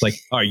 Like,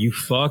 are you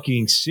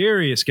fucking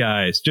serious,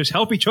 guys? Just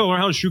help each other learn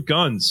how to shoot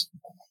guns.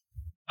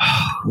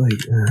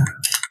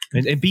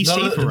 And be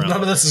safe around.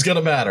 None of this is going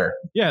to matter.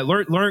 Yeah,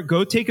 learn.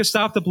 Go take a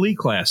stop the bleed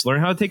class. Learn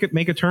how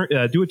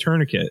to do a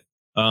tourniquet.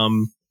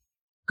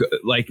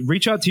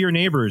 Reach out to your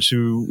neighbors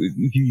who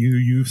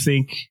you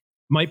think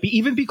might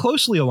even be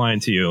closely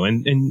aligned to you,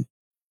 and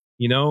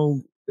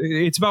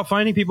it's about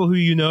finding people who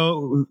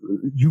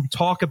you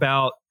talk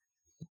about.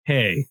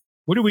 Hey,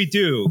 what do we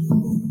do?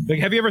 Like,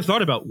 have you ever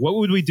thought about what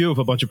would we do if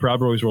a bunch of Proud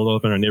Boys rolled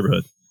up in our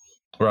neighborhood?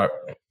 Right.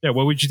 Yeah.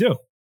 What would you do?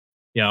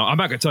 I'm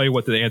not going to tell you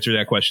what the answer to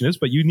that question is,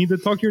 but you need to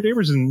talk to your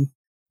neighbors and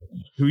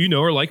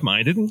who are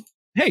like-minded. And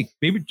hey,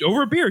 maybe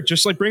over a beer,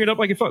 just like bring it up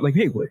like it's like,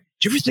 hey, did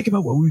you ever think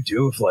about what we would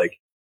do if like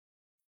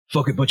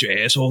fucking bunch of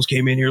assholes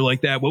came in here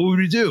like that? What would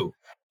we do?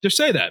 Just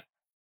say that.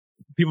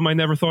 People might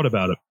never thought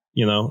about it,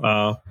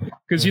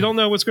 because you don't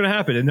know what's going to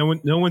happen. And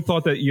no one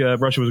thought that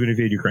Russia was going to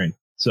invade Ukraine.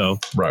 So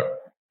right.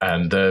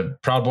 And the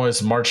Proud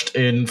Boys marched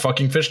in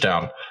fucking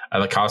Fishtown,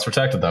 and the cops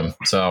protected them.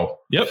 So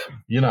yep,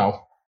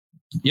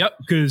 Yep,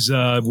 because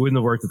wouldn't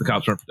have worked if the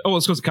cops weren't. Oh,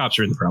 it's because the cops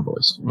are in the Proud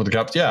Boys. With the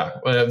cops, yeah.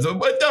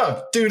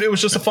 Dude, it was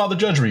just a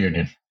father-judge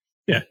reunion.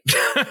 Yeah.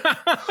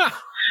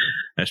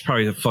 There's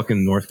probably a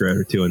fucking North grad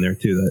or two in there,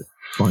 too, that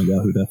find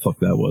out who the fuck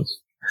that was.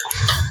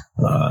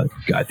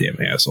 Goddamn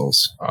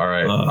assholes. All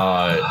right.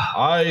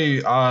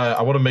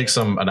 I want to make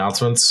some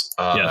announcements.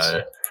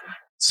 Yes.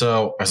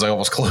 So, as I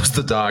almost closed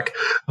the doc,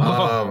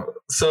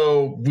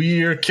 so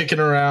we're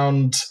kicking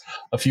around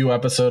a few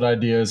episode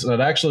ideas, and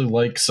I'd actually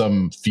like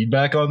some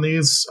feedback on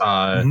these.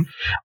 I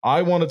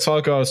want to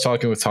talk. I was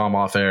talking with Tom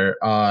off air.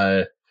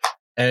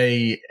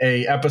 a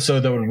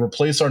episode that would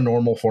replace our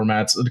normal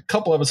formats. A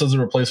couple episodes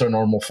would replace our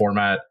normal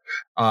format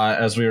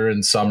as we were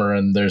in summer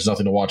and there's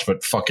nothing to watch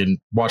but fucking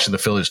watching the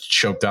Phillies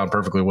choke down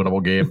perfectly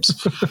winnable games.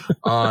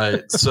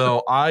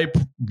 So I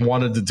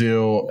wanted to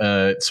do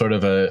sort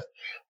of a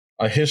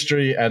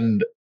history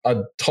and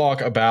a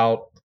talk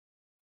about,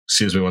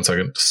 excuse me one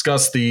second,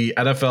 discuss the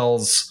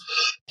NFL's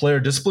player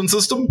discipline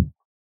system,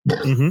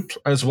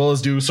 as well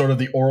as do sort of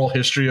the oral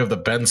history of the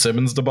Ben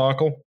Simmons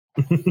debacle.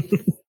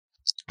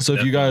 So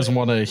if you guys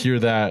want to hear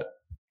that,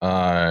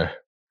 or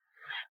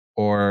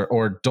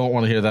don't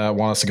want to hear that,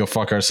 want us to go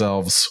fuck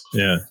ourselves,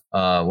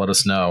 let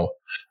us know.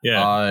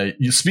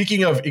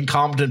 Speaking of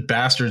incompetent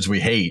bastards we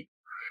hate,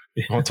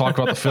 I want to talk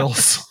about the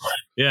Phils.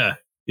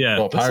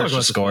 Well, Pirates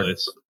just scored.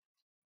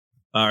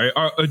 All right.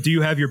 Do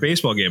you have your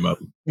baseball game up?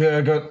 Yeah,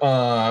 I got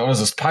what is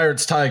this?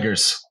 Pirates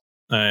Tigers.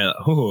 That's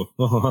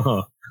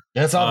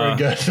not very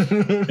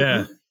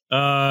good.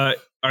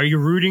 Are you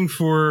rooting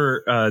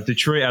for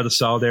Detroit out of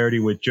solidarity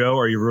with Joe?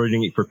 Or are you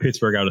rooting for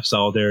Pittsburgh out of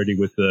solidarity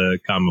with the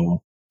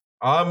Commonwealth?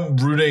 I'm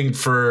rooting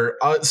for.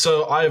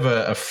 So I have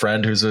a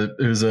friend who's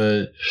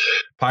a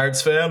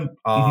Pirates fan,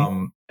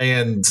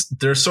 and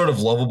they're sort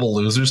of lovable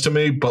losers to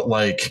me. But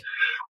like,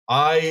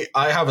 I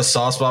have a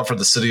soft spot for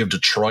the city of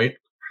Detroit,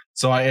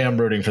 so I am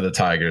rooting for the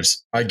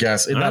Tigers. I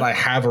guess in that I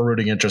have a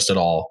rooting interest at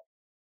all.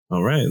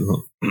 All right,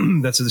 well,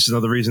 that's just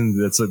another reason.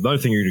 That's another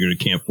thing you're going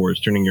to camp for is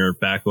turning your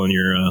back on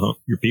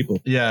your people.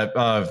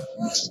 Yeah.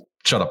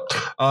 Shut up.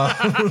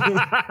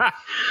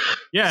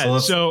 Yeah.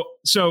 So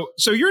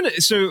you're in.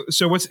 So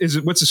what's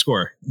the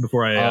score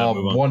before I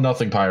move on?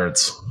 1-0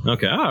 Pirates.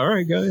 Okay. All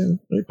right. Go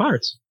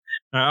Pirates.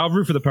 I'll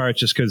root for the Pirates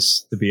just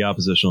because to be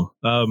oppositional.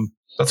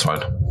 That's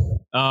fine.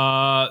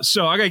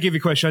 So I gotta give you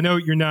a question. I know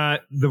you're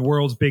not the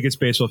world's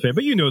biggest baseball fan,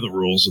 but you know the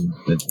rules in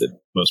the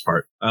most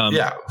part.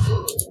 Yeah.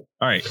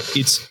 All right.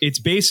 It's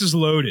bases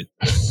loaded.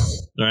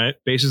 All right.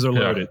 Bases are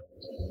loaded.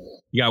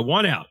 You got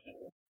one out.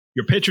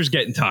 Your pitcher's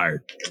getting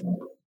tired.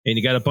 And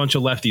you got a bunch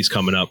of lefties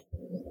coming up.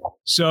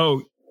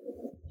 So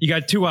you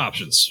got two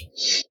options.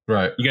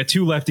 Right. You got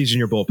two lefties in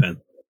your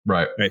bullpen.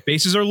 Right.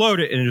 Bases are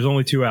loaded and there's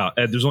only two out.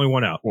 There's only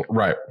one out.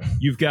 Right.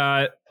 You've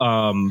got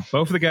both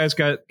of the guys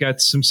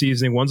got some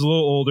seasoning. One's a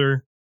little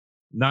older,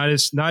 not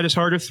as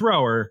hard a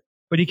thrower,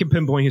 but he can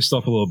pinpoint his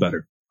stuff a little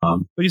better.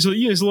 But he's a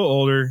little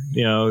older,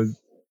 you know.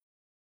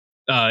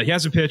 He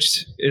hasn't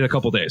pitched in a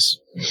couple days.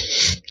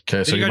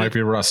 Okay, so he might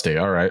be rusty.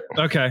 All right.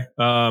 Okay.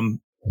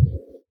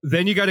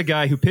 Then you got a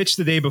guy who pitched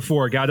the day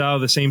before, got out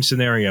of the same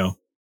scenario.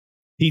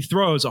 He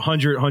throws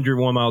 100,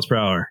 101 miles per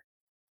hour.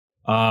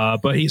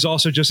 But he's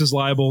also just as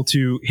liable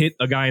to hit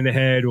a guy in the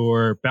head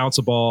or bounce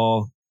a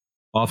ball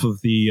off of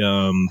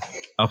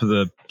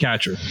the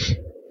catcher.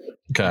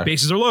 Okay.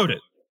 Bases are loaded.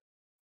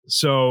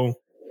 So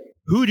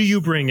who do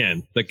you bring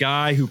in? The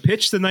guy who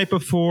pitched the night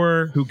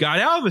before, who got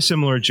out of a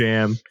similar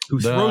jam, who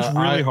throws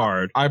really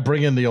hard. I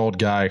bring in the old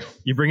guy.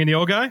 You bring in the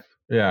old guy?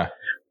 Yeah.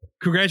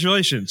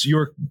 Congratulations.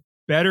 You're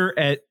better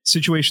at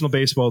situational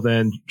baseball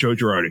than Joe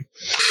Girardi.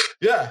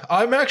 Yeah,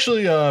 I'm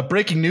actually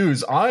breaking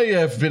news. I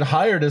have been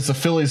hired as the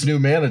Phillies' new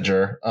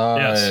manager,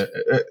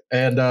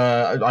 and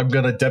I'm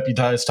going to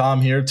deputize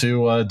Tom here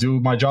to do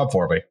my job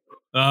for me.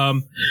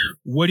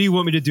 What do you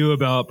want me to do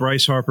about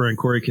Bryce Harper and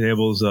Corey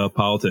Knable's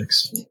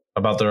politics?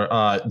 About their,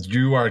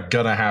 you are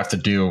going to have to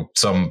do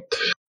some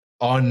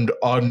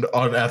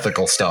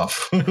unethical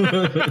stuff. I'm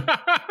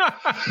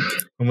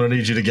going to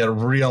need you to get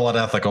real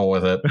unethical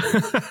with it.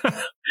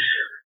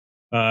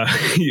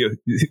 You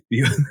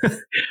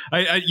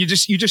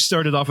just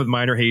started off with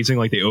minor hazing,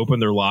 like they open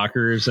their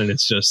lockers and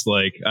it's just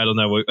like I don't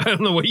know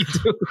what you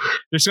do.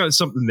 There's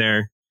something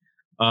there.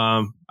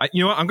 I'm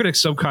going to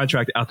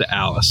subcontract out to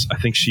Alice. I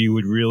think she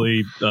would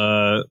really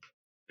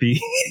be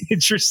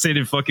interested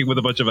in fucking with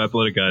a bunch of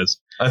athletic guys.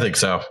 I think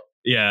so.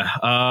 Yeah.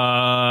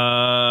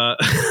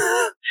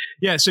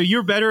 Yeah. So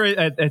you're better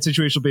at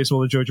situational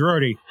baseball than Joe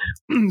Girardi.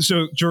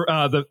 So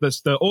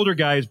the older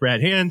guy is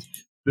Brad Hand.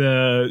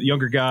 The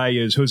younger guy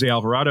is Jose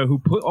Alvarado, who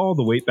put all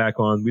the weight back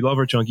on. We love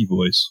our chunky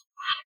boys,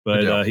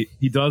 but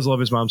he does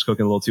love his mom's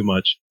cooking a little too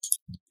much.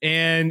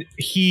 And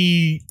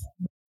he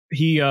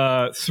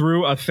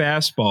threw a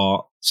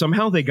fastball.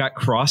 Somehow they got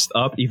crossed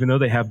up, even though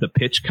they have the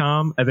pitch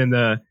comm. And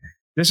then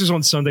this is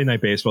on Sunday Night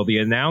Baseball. The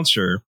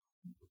announcer,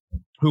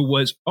 who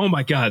was, oh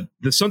my God,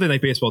 the Sunday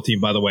Night Baseball team,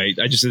 by the way,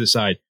 I just did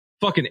aside,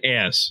 fucking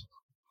ass.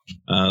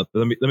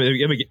 Let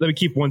me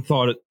keep one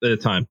thought at a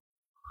time.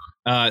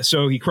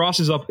 So he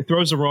crosses up,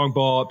 throws the wrong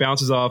ball, it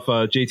bounces off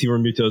JT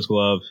Realmuto's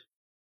glove,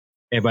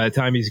 and by the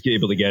time he's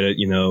able to get it,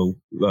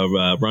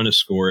 run is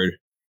scored,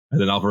 and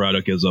then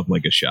Alvarado gives up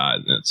like a shot,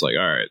 and it's like,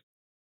 all right,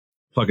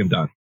 fucking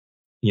done.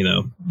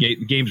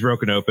 Game's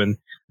broken open.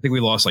 I think we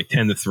lost like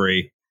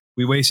 10-3.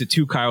 We wasted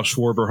 2 Kyle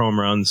Schwarber home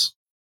runs.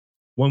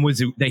 One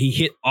was that he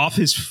hit off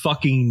his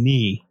fucking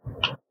knee,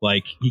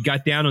 like he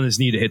got down on his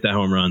knee to hit that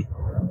home run.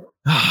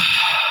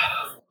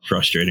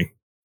 Frustrating.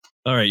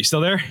 All right, you still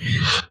there?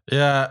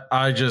 Yeah,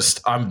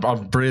 I'm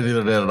breathing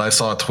it in, and I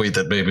saw a tweet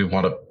that made me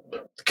want to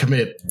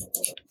commit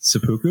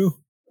seppuku.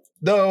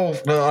 No,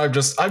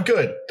 I'm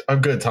good.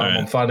 I'm good, Tom. Right.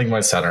 I'm finding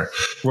my center.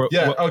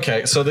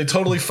 Okay. So they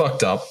totally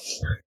fucked up.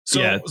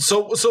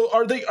 So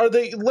are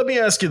they? Let me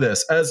ask you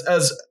this: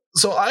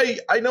 so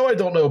I know I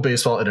don't know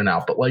baseball in and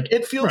out, but like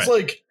it feels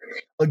like,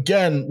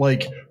 again,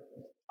 like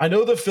I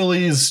know the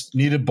Phillies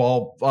needed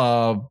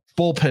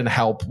bullpen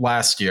help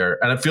last year,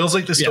 and it feels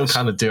like they still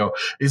kind of do.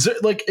 Is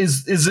it like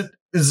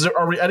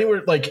are we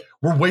anywhere like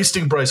we're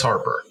wasting Bryce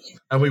Harper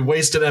and we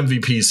wasted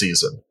MVP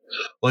season?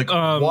 Like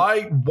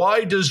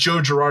why does Joe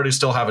Girardi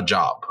still have a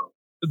job?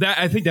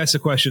 I think that's the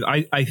question.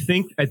 I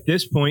think at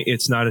this point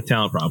it's not a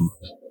talent problem.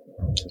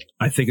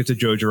 I think it's a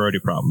Joe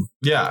Girardi problem.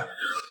 Yeah.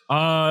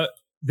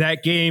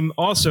 That game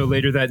also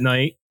later that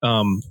night,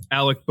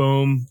 Alec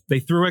Boehm, they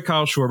threw at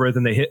Kyle Schwarber,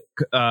 then they hit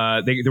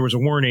there was a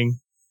warning,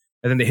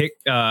 and then they hit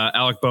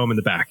Alec Boehm in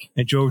the back,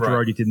 and Joe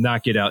Girardi did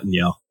not get out and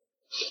yell.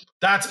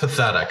 That's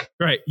pathetic.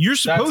 Right. You're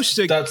supposed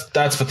to.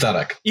 That's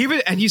pathetic.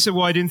 And he said,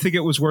 well, I didn't think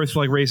it was worth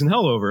like raising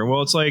hell over.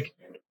 Well, it's like,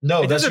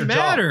 no, it that's doesn't your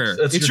matter.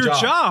 Job. It's your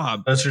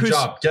job. That's your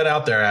job. Get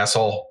out there,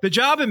 asshole. The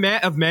job of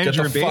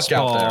manager in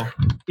baseball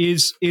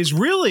is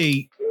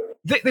really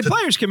the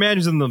players can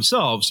manage them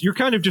themselves. You're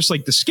kind of just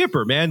like the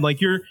skipper, man. Like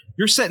you're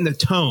setting the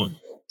tone.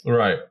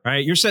 Right.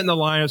 You're setting the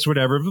lineups,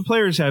 whatever. If the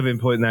players have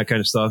input in that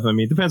kind of stuff, I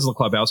mean, it depends on the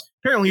clubhouse.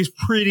 Apparently,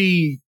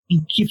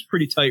 he keeps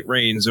pretty tight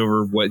reins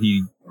over what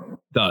he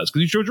does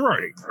because he's Joe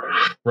Girardi.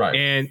 Right.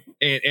 And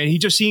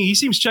he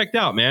seems checked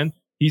out, man.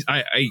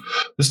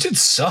 This dude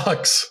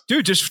sucks,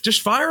 dude.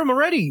 Just fire him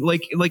already.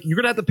 Like you're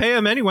gonna have to pay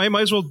him anyway.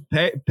 Might as well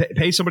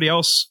pay somebody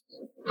else.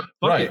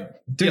 Right,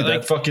 dude.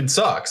 That fucking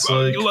sucks.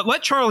 Like,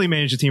 let Charlie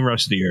manage the team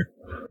rest of the year.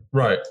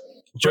 Right.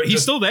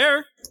 He's still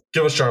there.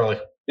 Give us Charlie.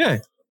 Yeah.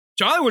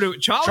 Charlie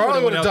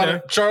would have done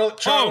it.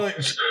 Charlie.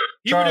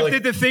 He would have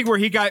did the thing where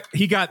he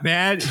got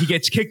mad. He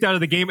gets kicked out of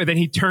the game, and then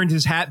he turned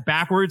his hat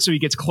backwards so he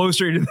gets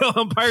closer to the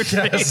umpire's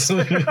face.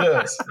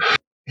 Yes.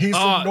 He's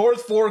from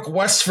North Fork,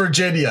 West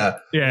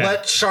Virginia. Yeah.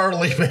 Let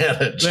Charlie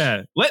manage.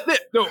 Yeah.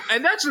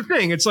 And that's the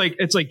thing. It's like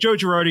Joe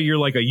Girardi. You're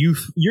like a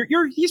youth.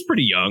 He's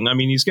pretty young. I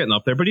mean, he's getting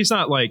up there, but he's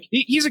not like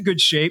he's in good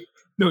shape.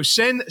 No,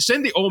 send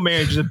the old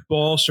man just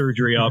ball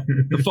surgery up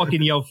to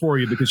fucking yell for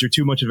you because you're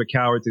too much of a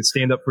coward to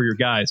stand up for your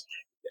guys.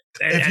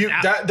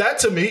 That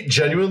to me,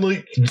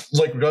 genuinely,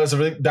 like regardless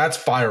of everything, that's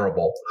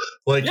fireable.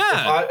 Like,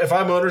 if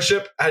I'm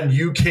ownership and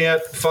you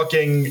can't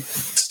fucking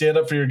stand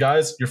up for your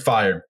guys, you're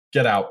fired.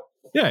 Get out.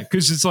 Yeah,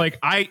 because it's like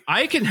I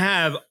can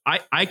have a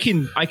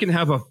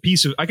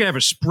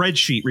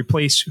spreadsheet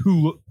replace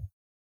who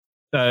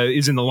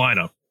is in the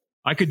lineup.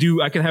 I can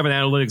have an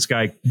analytics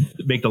guy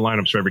make the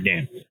lineups for every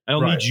game. I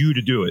don't need you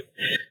to do it.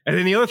 And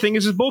then the other thing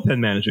is his bullpen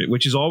management,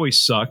 which has always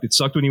sucked. It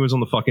sucked when he was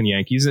on the fucking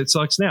Yankees. It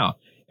sucks now.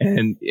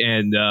 And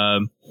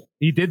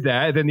he did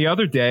that. And then the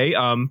other day,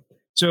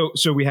 so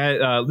we had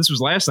this was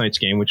last night's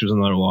game, which was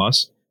another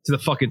loss to the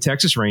fucking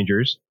Texas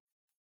Rangers.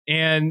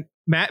 And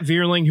Matt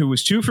Vierling, who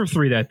was 2 for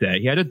 3 that day,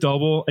 he had a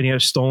double and he had a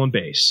stolen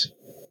base.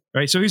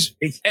 Right, so he's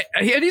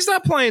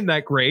not playing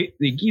that great.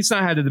 He's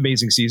not had an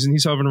amazing season.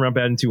 He's hovering around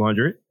batting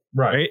 200.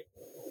 Right,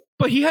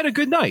 but he had a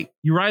good night.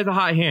 You ride the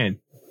hot hand.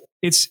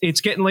 It's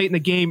getting late in the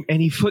game,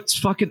 and he puts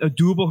fucking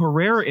Odubel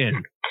Herrera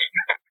in.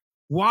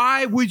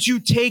 Why would you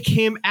take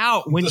him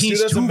out when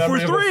he's 2 for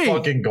 3?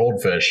 Fucking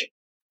goldfish.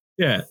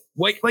 Yeah,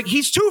 like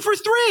he's 2 for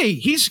 3.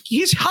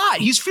 He's hot.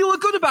 He's feeling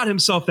good about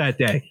himself that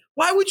day.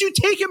 Why would you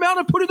take him out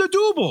and put in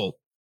Odubel?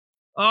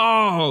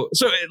 Oh,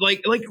 so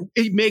like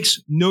it makes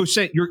no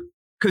sense.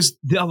 Because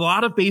a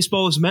lot of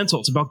baseball is mental.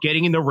 It's about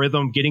getting in the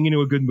rhythm, getting into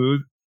a good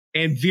mood.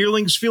 And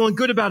Vierling's feeling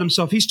good about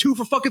himself. He's 2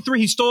 for fucking 3.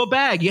 He stole a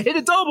bag. You hit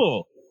a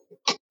double.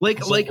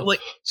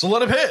 So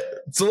let him hit.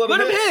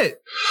 Let him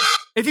hit.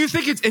 If you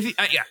think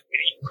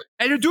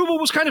and Odubel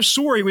was kind of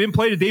sore. He didn't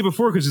play the day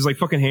before because his like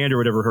fucking hand or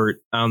whatever hurt.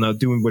 I don't know,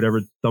 doing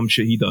whatever dumb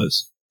shit he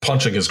does.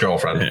 Punching his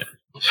girlfriend. Yeah.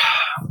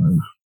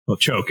 Well,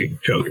 choking.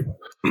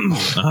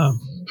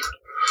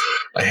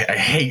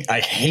 I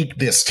hate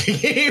this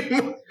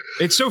team.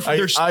 It's so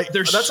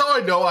that's how I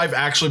know I've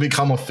actually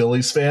become a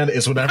Phillies fan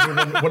is when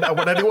anyone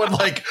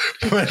like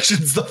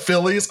mentions the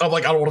Phillies, I'm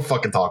like, I don't want to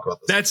fucking talk about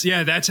this.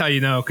 That's how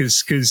you know,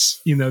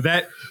 because you know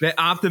that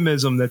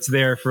optimism that's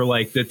there for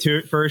like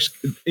the first.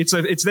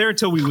 It's there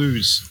until we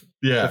lose.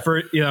 Yeah,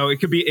 it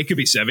could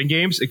be 7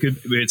 games.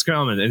 It's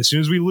coming, and as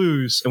soon as we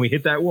lose and we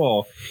hit that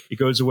wall, it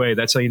goes away.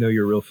 That's how you know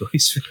you're a real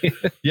Phillies fan.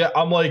 Yeah,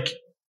 I'm like,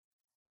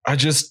 I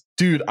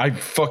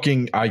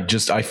fucking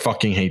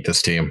hate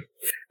this team.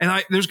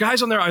 And there's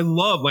guys on there I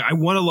love. I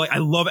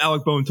love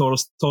Alec Boehm told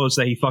us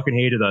that he fucking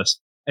hated us.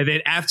 And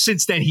then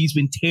since then, he's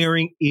been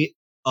tearing it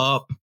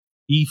up.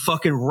 He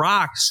fucking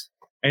rocks.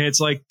 And it's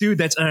like, dude,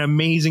 that's an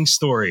amazing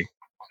story.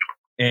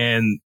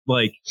 And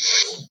like,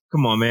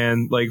 come on,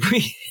 man. Like,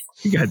 we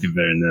gotta do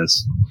better than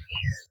this.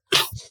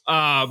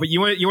 But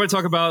you want to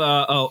talk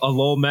about a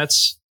Lowell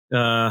Mets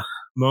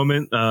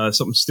moment,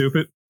 something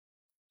stupid?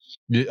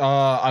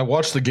 I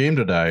watched the game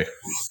today.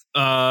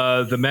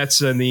 The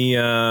Mets and the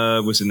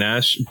was it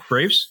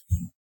Braves?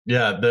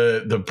 Yeah,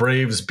 the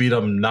Braves beat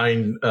them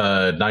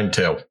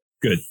 9-2.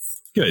 Good.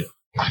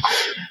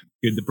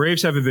 The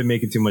Braves haven't been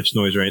making too much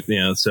noise right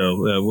now, so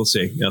we'll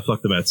see.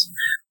 Fuck the Mets.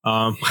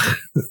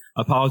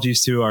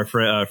 Apologies to our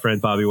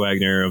friend Bobby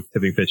Wagner of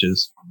Tipping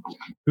Pitches,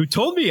 who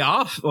told me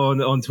off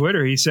on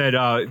Twitter. He said,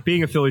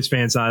 being a Phillies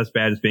fan is not as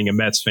bad as being a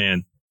Mets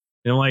fan.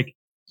 And I'm like,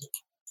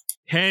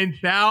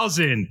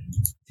 10,000,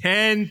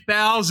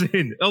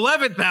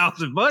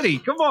 11,000, buddy.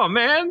 Come on,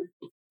 man.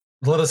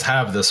 Let us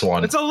have this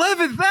one. It's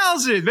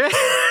 11,000, man.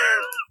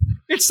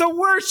 It's the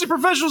worst in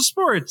professional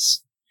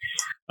sports.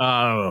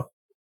 All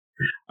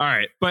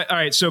right.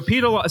 So so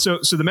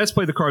the Mets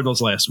played the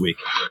Cardinals last week.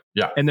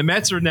 Yeah. And the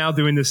Mets are now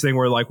doing this thing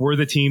where like we're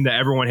the team that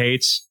everyone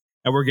hates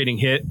and we're getting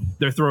hit.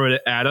 They're throwing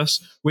it at us,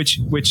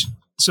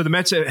 so the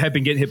Mets have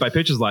been getting hit by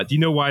pitches a lot. Do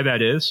you know why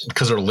that is?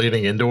 Because they're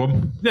leaning into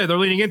him. Yeah, they're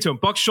leaning into him.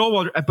 Buck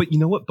Showalter, but you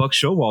know what? Buck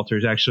Showalter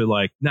is actually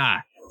like,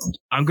 nah,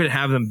 I'm going to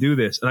have them do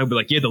this. And I'll be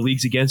like, yeah, the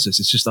league's against us.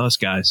 It's just us,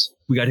 guys.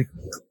 The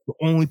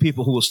only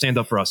people who will stand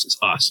up for us is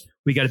us.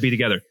 We got to be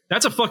together.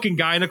 That's a fucking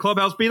guy in the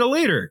clubhouse being a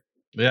leader.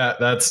 Yeah,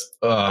 that's,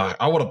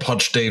 I would have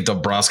punched Dave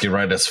Dombrowski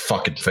right in his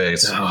fucking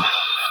face.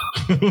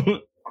 Yeah,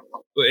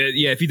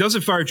 if he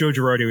doesn't fire Joe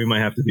Girardi, we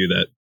might have to do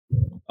that.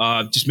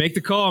 Just make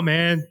the call,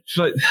 man.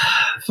 Fuck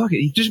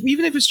it. Just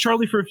even if it's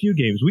Charlie for a few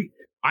games,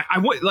 I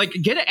want like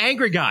get an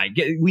angry guy.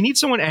 We need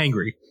someone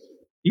angry,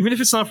 even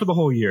if it's not for the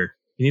whole year.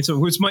 You need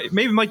someone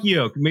maybe Mike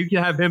Yeo. Maybe you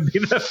have him be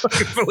the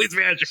fucking Phillies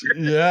manager.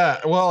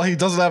 Yeah, well, he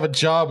doesn't have a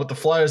job with the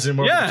Flyers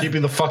anymore. Yeah.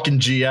 Keeping the fucking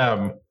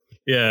GM.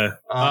 Yeah,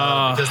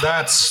 because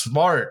that's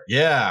smart.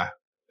 Yeah.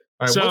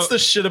 All right. So, what's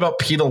this shit about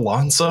Pete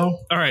Alonso?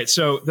 All right.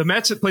 So the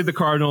Mets have played the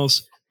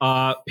Cardinals.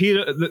 Pete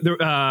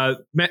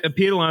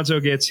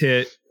Alonso gets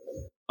hit.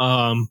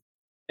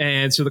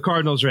 And so the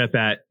Cardinals are at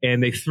bat,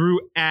 and they threw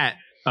at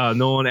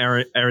Nolan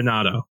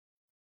Arenado,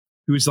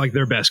 who's like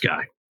their best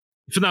guy,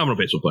 phenomenal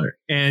baseball player.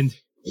 And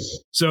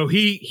so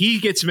he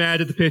gets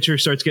mad at the pitcher,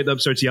 starts getting up,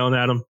 starts yelling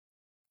at him.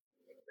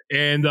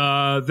 And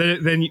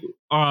then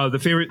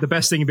the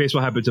best thing in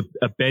baseball happens: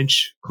 a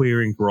bench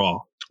clearing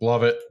brawl.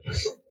 Love it.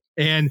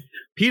 And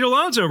Pete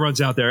Alonso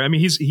runs out there. I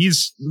mean,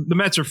 he's the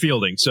Mets are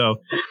fielding, so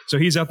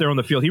he's out there on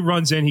the field. He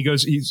runs in. He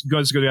goes to go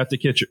after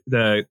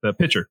the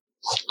pitcher.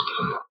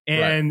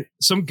 And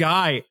some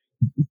guy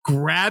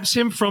grabs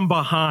him from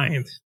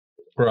behind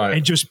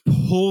and just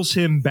pulls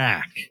him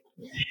back,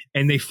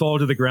 and they fall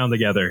to the ground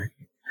together.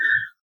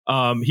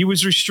 He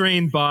was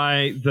restrained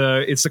by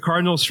the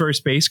Cardinals'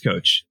 first base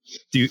coach.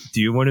 Do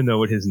you want to know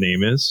what his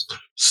name is?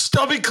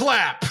 Stubby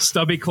Clapp.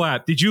 Stubby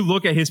Clapp. Did you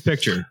look at his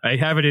picture? I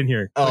have it in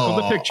here. Look on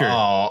the picture.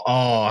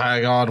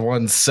 Hang on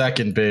 1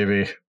 second,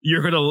 baby.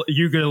 You're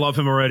gonna love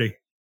him already.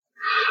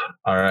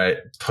 All right,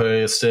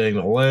 pasting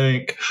the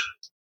link.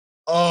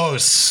 Oh,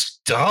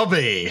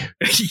 Stubby.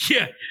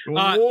 Yeah.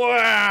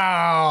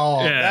 Wow.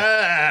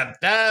 Yeah.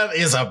 That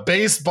is a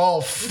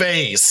baseball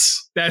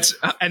face. That's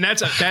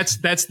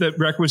the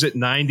requisite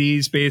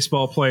 90s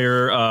baseball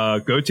player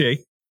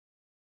goatee.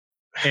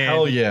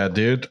 Hell yeah,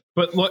 dude.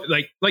 But look,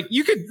 like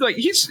you could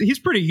he's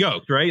pretty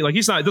yoked, right? Like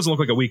it doesn't look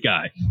like a weak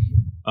guy.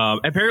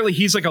 Apparently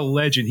he's like a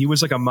legend. He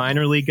was like a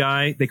minor league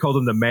guy. They called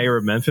him the mayor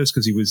of Memphis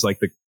because he was like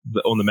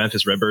on the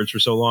Memphis Redbirds for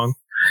so long,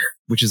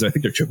 which is I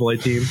think their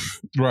AAA team.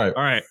 Right.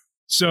 All right.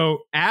 So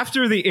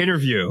after the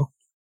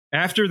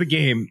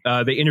game,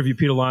 they interview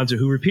Pete Alonso,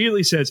 who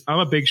repeatedly says, I'm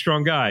a big,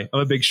 strong guy. I'm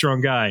a big, strong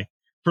guy.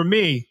 For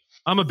me,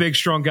 I'm a big,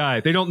 strong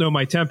guy. They don't know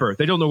my temper.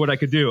 They don't know what I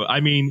could do. I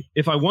mean,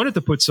 if I wanted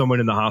to put someone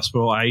in the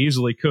hospital, I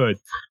easily could.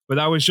 But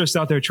I was just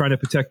out there trying to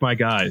protect my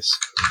guys.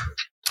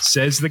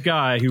 Says the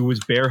guy who was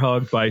bear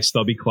hugged by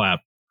Stubby Clapp.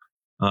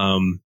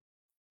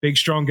 Big,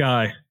 strong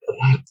guy.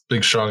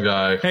 Big, strong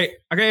guy. Hey,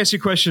 I gotta ask you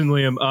a question,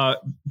 Liam.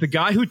 The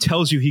guy who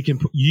tells you he can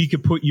put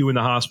you in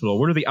the hospital,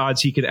 what are the odds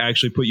he could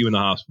actually put you in the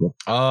hospital?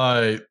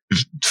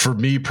 For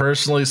me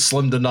personally,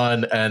 slim to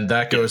none, and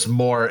that goes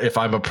more if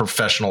I'm a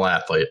professional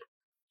athlete.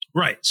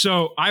 Right.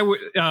 So I would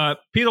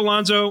Pete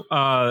Alonso.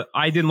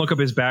 I didn't look up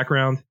his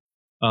background.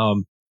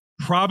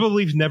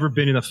 Probably never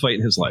been in a fight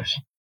in his life.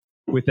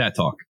 With that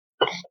talk,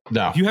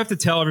 no. If you have to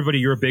tell everybody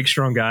you're a big,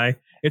 strong guy,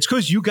 it's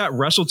because you got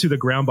wrestled to the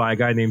ground by a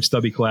guy named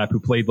Stubby Clapp who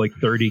played like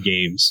 30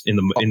 games in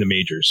the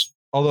majors.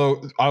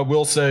 Although I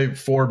will say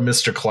for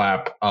Mr.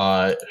 Clapp,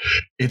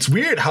 it's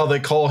weird how they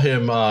call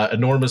him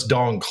Enormous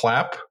Dong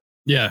Clapp.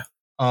 Yeah.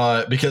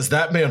 Because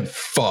that man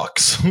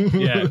fucks.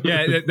 Yeah.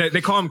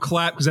 They call him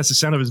Clapp because that's the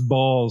sound of his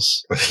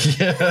balls.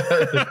 Yeah.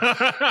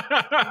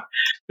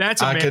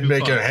 That's a I man can who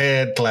make fucks. your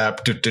hand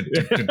clap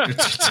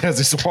as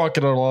he's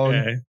walking along.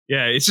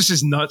 Yeah. It's just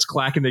his nuts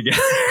clacking together.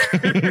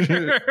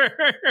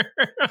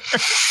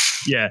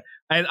 Yeah.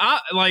 And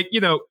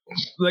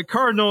the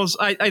Cardinals,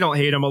 I don't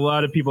hate them. A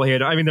lot of people hate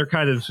them. I mean, they're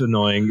kind of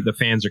annoying. The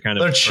fans are kind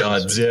of... They're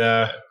chuds,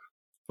 yeah.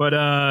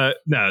 But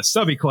no,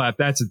 Stubby Clapp,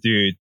 that's a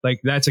dude.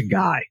 Like, that's a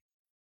guy.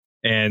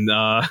 And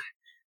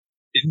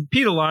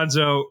Pete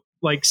Alonso,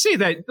 see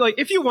that,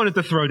 if you wanted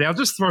to throw down,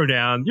 just throw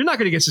down. You're not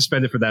going to get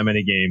suspended for that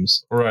many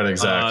games. Right,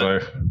 exactly.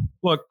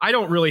 Look, I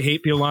don't really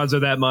hate Pete Alonso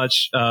that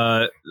much.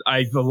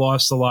 I've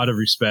lost a lot of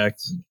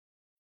respect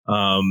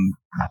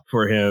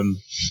for him.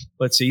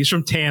 Let's see. He's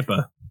from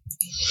Tampa.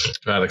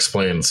 That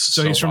explains.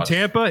 So he's from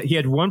Tampa. He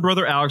had one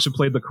brother, Alex, who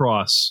played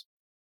lacrosse.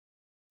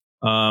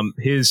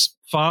 His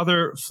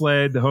father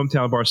fled the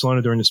hometown of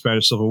Barcelona during the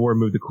Spanish Civil War,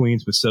 moved to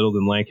Queens, but settled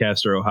in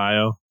Lancaster,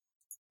 Ohio.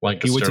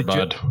 Lancaster,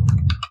 bud.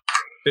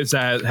 Is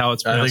that how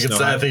it's pronounced?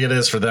 I think it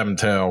is for them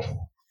too.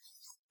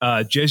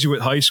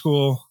 Jesuit high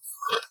school.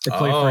 They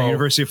played for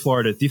University of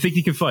Florida. Do you think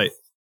he can fight?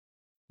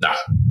 No,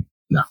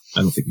 I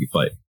don't think he can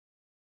fight.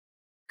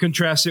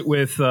 Contrast it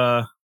with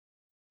fucking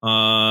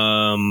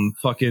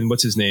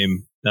what's his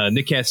name?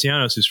 Nick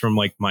Castellanos, who's from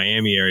like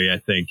Miami area. I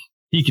think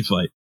he can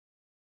fight,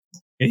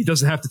 and he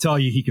doesn't have to tell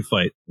you he can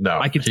fight. No,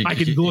 I could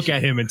look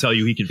at him and tell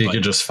you he can fight. He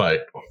can just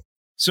fight.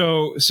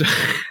 So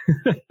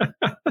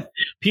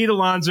Pete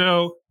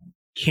Alonso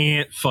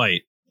can't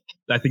fight.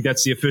 I think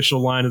that's the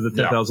official line of the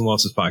 10,000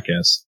 Losses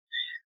podcast.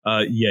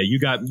 You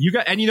got,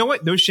 and you know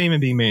what? No shame in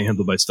being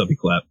manhandled by Stubby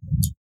Clapp,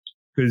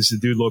 because the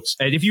dude looks.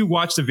 And if you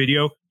watch the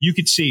video, you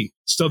could see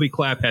Stubby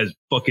Clapp has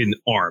fucking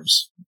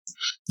arms.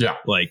 Yeah,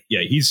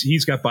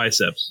 he's got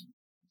biceps.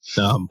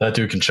 That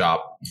dude can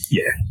chop.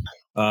 Yeah.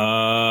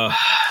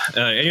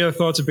 Any other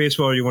thoughts of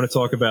baseball you want to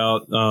talk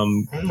about?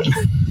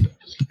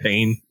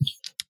 Pain.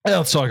 Yeah,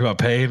 let's talk about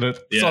pain.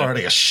 It's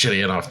already a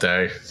shitty enough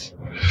day. It's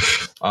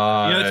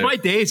my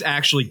day is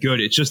actually good.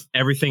 It's just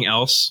everything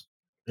else.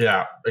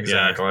 Yeah,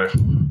 exactly.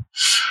 Yeah.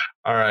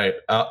 All right.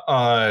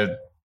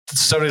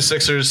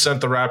 76ers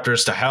sent the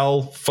Raptors to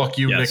hell. Fuck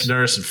you, Nick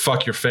Nurse, and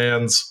fuck your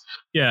fans.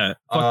 Yeah,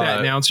 fuck that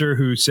announcer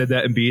who said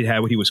that Embiid had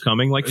what he was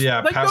coming.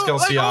 Pascal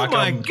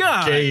Siakam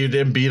gave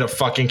Embiid a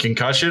fucking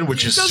concussion,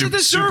 which is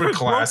super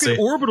classy.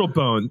 Orbital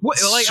bone.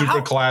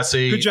 Super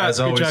classy, good job, as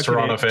always,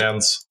 Toronto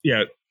fans.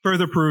 Yeah,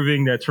 further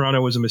proving that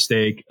Toronto was a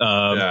mistake.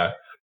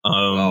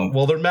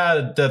 Well, they're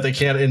mad that they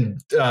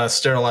can't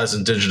sterilize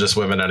Indigenous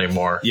women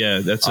anymore. Yeah,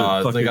 that's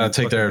they got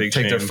to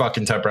take their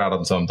fucking temper out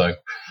on something.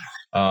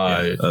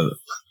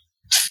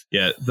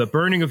 The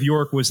burning of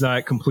York was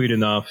not complete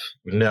enough.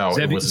 No,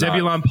 it was not.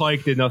 Zebulon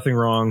Pike did nothing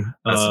wrong.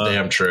 That's the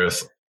damn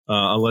truth.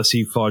 Unless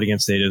he fought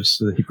against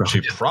natives, he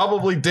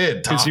probably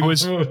did.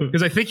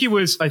 Because I think he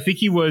was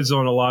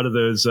on a lot of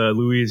those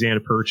Louisiana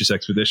Purchase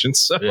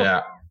expeditions. So.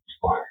 Yeah.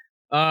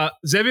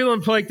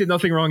 Zebulon Pike did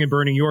nothing wrong in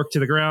burning York to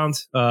the ground,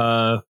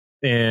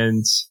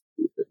 and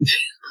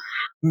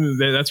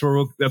that's where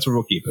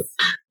we'll keep it.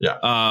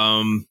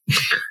 Yeah.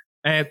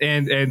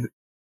 And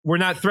we're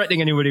not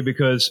threatening anybody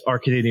because our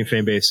Canadian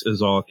fan base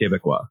is all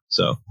Quebecois.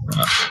 So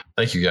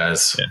thank you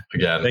guys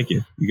again. Thank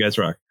you. You guys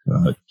rock.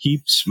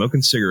 Keep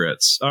smoking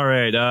cigarettes. All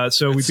right.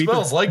 So we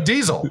smells like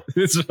diesel.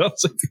 It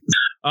smells like diesel.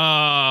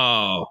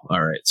 Oh,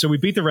 all right. So we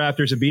beat the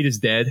Raptors. Embiid is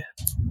dead.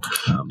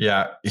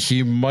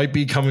 He might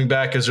be coming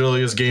back as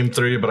early as Game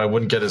 3, but I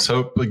wouldn't get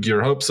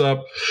your hopes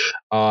up.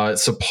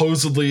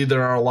 Supposedly,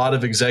 there are a lot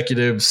of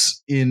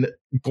executives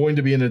going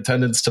to be in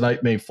attendance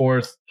tonight, May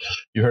 4th.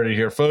 You heard it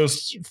here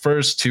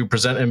first to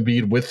present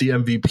Embiid with the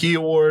MVP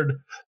award.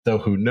 Though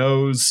who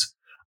knows?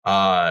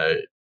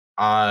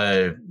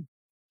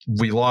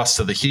 We lost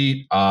to the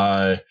Heat.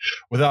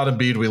 Without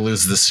Embiid, we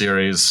lose the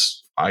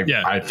series.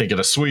 I think in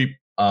a sweep.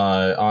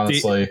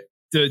 Honestly,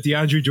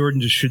 DeAndre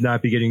Jordan just should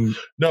not be getting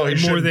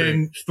more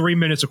than 3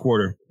 minutes a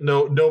quarter.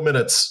 No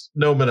minutes.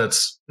 Oh,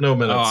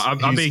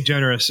 I'm being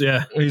generous.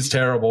 Yeah, he's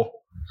terrible.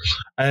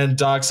 And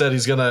Doc said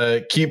he's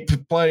gonna keep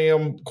playing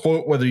him,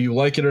 quote, whether you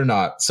like it or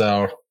not.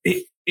 So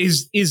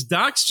is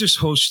Doc's just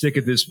whole shtick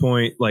at this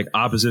point like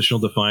oppositional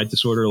defiant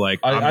disorder?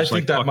 Like I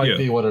think that might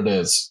be what it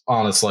is.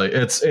 Honestly,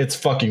 it's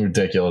fucking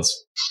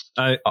ridiculous.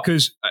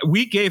 Because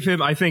we gave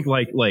him, I think,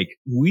 like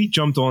we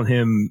jumped on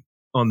him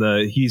on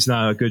the he's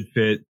not a good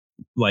fit.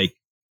 Like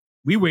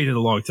we waited a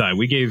long time.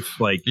 We gave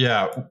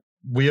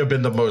we have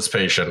been the most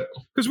patient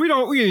because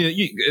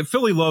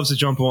Philly loves to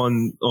jump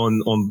on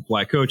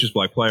black coaches,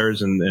 black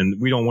players,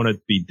 and we don't want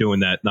to be doing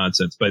that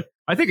nonsense. But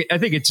I think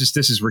it's just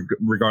this is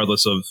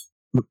regardless of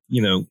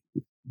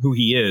who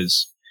he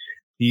is.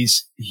 I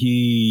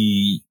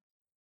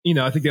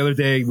think the other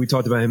day we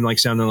talked about him like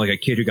sounding like a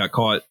kid who got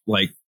caught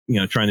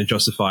trying to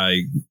justify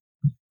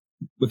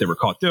what they were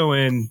caught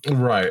doing.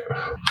 Right.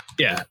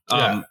 Yeah.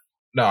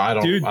 No, I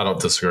don't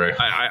disagree.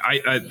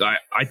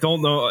 I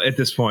don't know at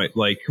this point.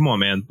 Like, come on,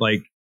 man.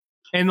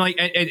 And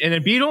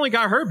Embiid only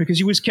got hurt because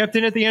he was kept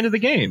in at the end of the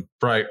game.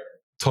 Right.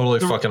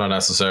 Totally fucking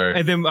unnecessary.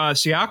 And then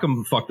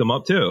Siakam fucked them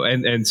up too.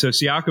 And so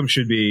Siakam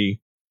should be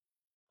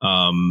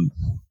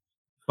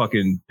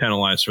fucking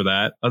penalized for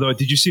that. Although,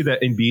 did you see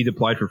that Embiid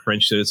applied for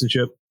French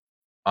citizenship?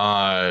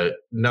 No,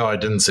 I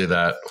didn't see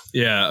that.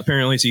 Yeah,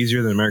 apparently it's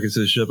easier than American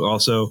citizenship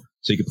also,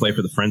 so you can play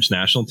for the French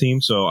national team.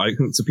 So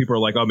people are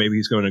like, oh, maybe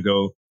he's going to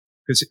go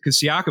because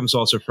Siakam's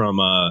also from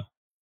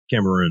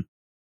Cameroon.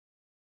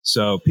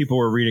 So people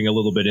were reading a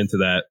little bit into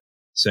that,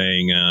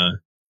 saying,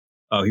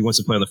 oh, he wants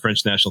to play on the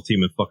French national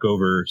team and fuck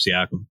over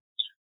Siakam.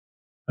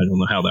 I don't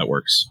know how that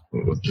works.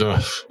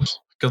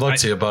 Good luck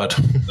to you, bud.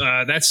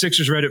 That's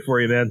Sixers Reddit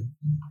for you, man.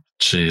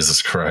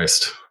 Jesus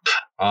Christ.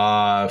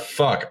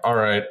 Fuck. All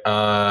right.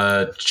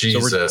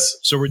 Jesus.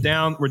 So we're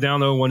down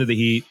 0-1 to the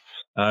Heat.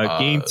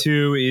 Game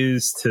 2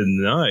 is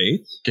tonight.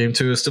 Game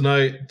 2 is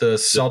tonight. The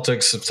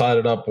Celtics have tied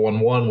it up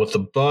 1-1 with the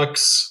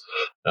Bucks.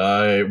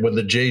 When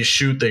the Jays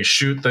shoot, they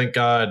shoot. Thank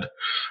God.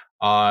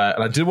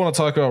 And I did want to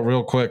talk about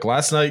real quick.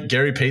 Last night,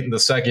 Gary Payton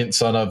II,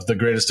 son of the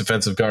greatest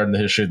defensive guard in the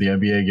history of the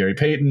NBA, Gary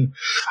Payton,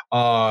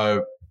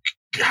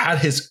 had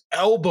his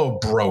elbow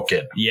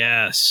broken.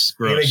 Yes,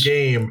 in a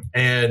game,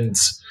 and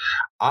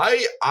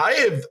I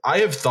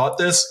have thought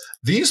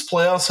these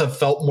playoffs have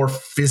felt more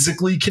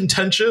physically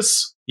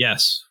contentious.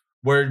 Yes,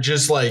 where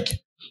just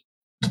like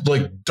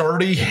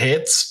dirty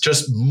hits,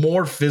 just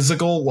more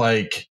physical.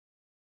 Like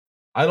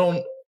I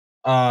don't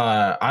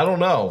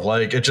know.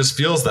 Like it just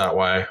feels that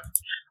way.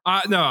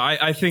 No,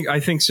 I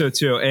think so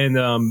too. And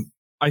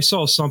I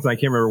saw something, I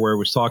can't remember where it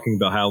was talking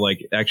about how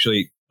like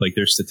actually like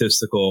there's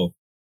statistical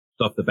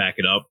stuff to back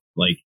it up.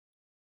 Like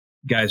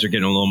guys are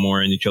getting a little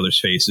more in each other's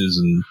faces,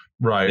 and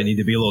they need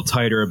to be a little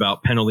tighter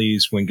about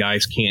penalties when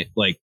guys can't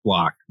like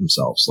block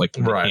themselves. Like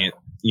they can't,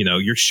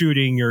 you're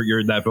shooting,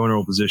 you're in that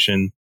vulnerable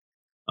position.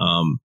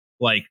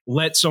 Like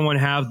let someone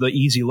have the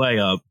easy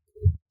layup.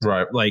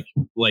 Right. Like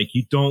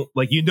you don't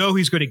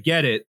he's going to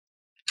get it.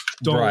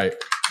 Don't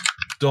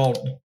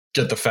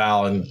get the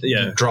foul and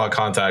draw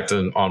contact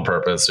on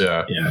purpose.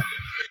 Yeah. Yeah.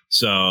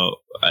 So,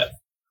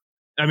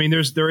 I mean,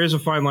 there is a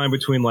fine line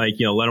between like,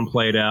 let them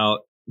play it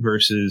out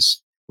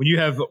versus when you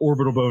have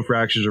orbital bone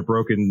fractures or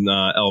broken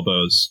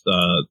elbows,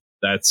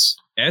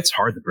 it's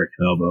hard to break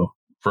an elbow.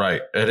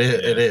 Right.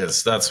 It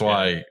is. That's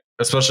why,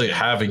 especially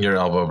having your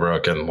elbow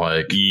broken,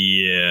 like,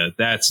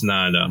 that's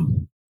not,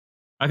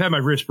 I've had my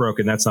wrist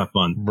broken. That's not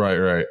fun.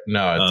 Right.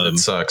 No, it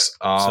sucks.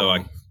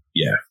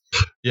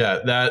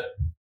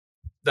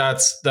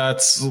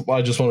 That's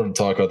I just wanted to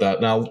talk about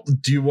that. Now,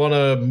 do you want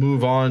to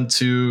move on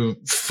to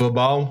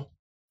football?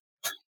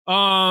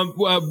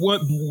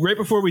 What right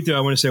before we do, I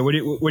want to say,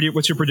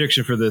 what's your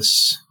prediction for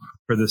this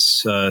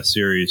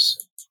series?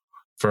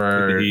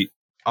 For if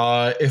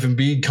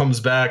Embiid comes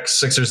back,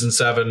 Sixers in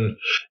 7.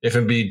 If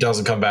Embiid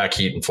doesn't come back,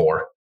 Heat in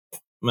 4.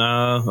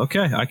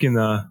 Okay, I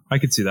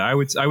can see that.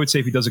 I would say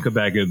if he doesn't come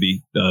back, it would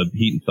be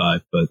Heat in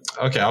 5. But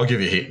okay, I'll give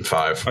you Heat in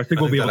 5. I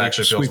think we'll be able to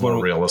actually feels more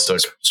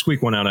realistic.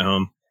 Squeak one out at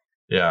home.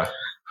 Yeah,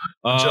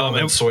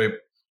 gentlemen sweep.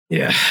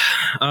 Yeah,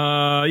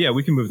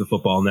 we can move the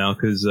football now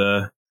because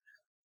a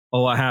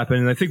lot happened,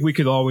 and I think we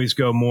could always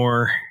go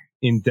more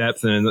in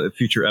depth in a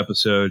future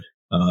episode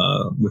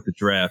with the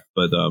draft.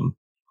 But do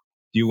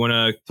you want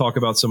to talk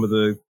about some of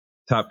the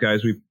top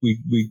guys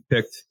we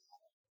picked?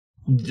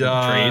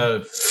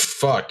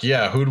 Fuck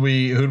yeah! Who'd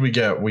we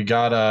get? We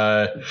got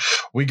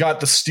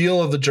the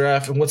steal of the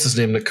draft, and what's his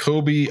name?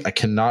 Nakobe. I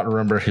cannot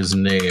remember his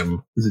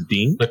name. Is it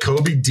Dean?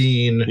 Nakobe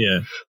Dean.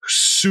 Yeah,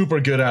 super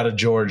good out of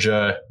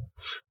Georgia.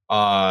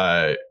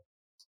 The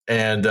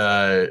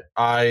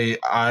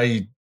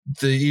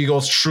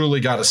Eagles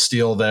truly got a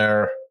steal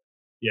there.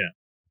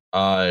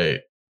 Yeah.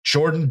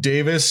 Jordan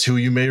Davis, who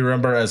you may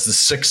remember as the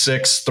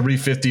 6'6",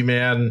 350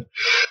 man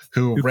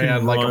who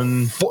ran like a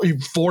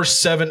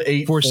 4.7,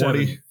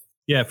 840.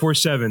 Yeah,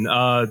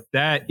 4.7.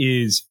 That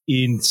is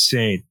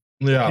insane.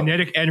 Yeah.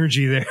 Kinetic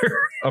energy there.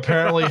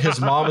 Apparently his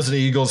mom is an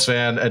Eagles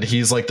fan and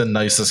he's like the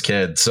nicest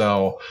kid.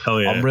 So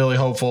I'm really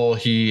hopeful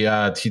he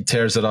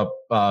tears it up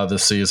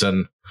this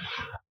season.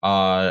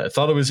 I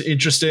thought it was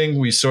interesting.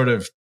 We sort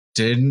of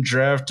didn't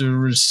draft a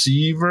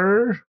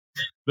receiver.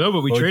 No,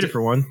 but we traded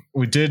for one.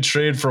 We did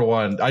trade for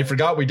one. I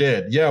forgot we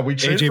did. Yeah, we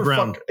traded for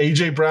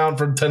AJ Brown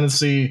from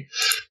Tennessee.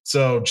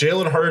 So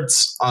Jalen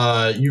Hurts,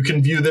 you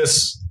can view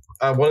this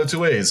one of two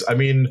ways. I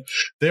mean,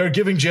 they are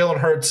giving Jalen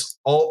Hurts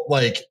all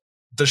like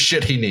the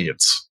shit he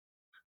needs.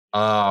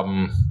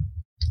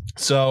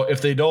 So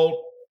if they don't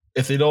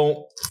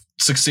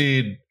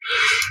succeed,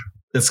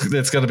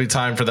 it's going to be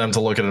time for them to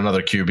look at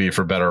another QB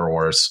for better or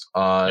worse.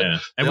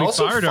 And they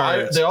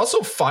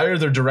also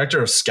fired their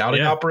director of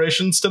scouting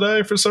operations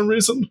today for some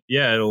reason.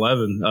 Yeah, at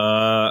 11.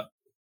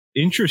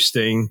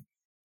 Interesting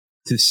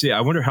to see. I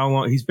wonder how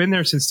long he's been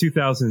there since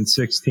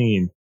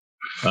 2016.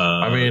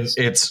 I mean,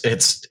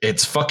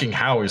 it's fucking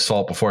Howie's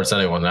fault before it's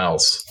anyone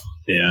else.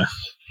 Yeah,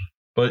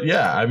 but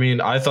yeah, I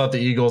mean, I thought the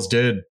Eagles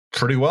did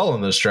pretty well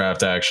in this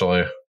draft,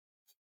 actually.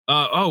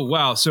 Oh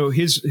wow! So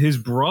his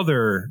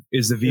brother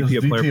is the VP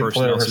of player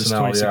personnel since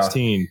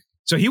 2016. Yeah.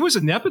 So he was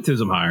a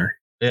nepotism hire.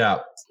 Yeah.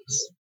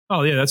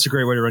 Oh yeah, that's a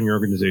great way to run your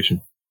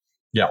organization.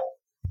 Yeah.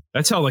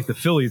 That's how like the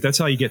Phillies. That's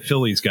how you get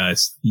Phillies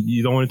guys.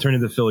 You don't want to turn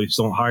into Phillies.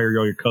 Don't hire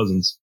all your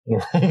cousins.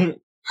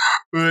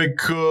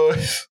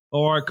 Because.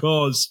 All right,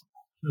 cuz.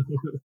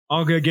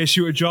 I'm gonna get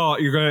you a job.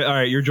 You're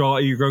gonna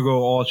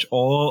go watch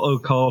all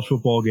of college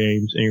football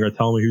games, and you're gonna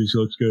tell me who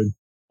looks good.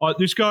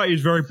 This guy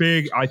is very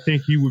big. I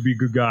think he would be a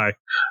good guy.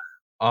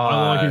 I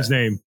don't like his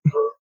name.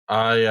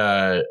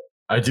 I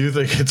do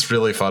think it's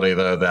really funny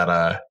though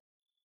that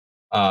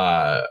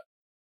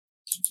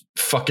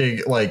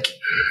fucking like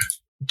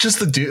just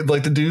the dude,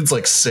 like the dude's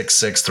like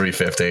 6'6",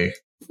 350.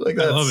 Like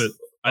I love it.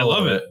 I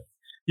love it.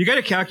 You got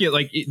to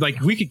calculate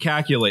like we could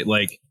calculate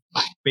like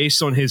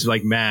based on his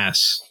like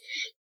mass,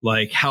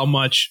 like how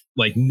much,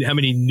 like how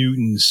many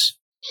newtons,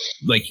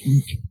 like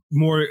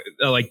more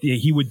like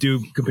he would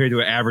do compared to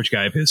an average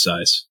guy of his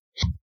size.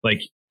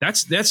 Like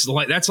that's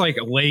like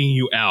laying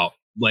you out.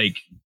 Like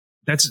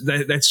that's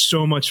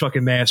so much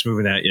fucking mass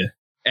moving at you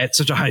at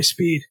such a high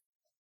speed.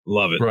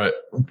 Love it. Right.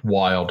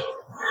 Wild.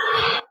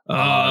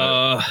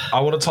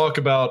 I want to talk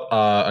about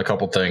a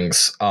couple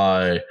things.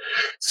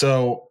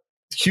 So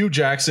Hugh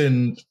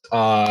Jackson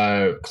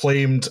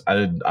claimed,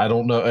 I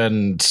don't know,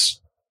 and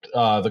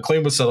the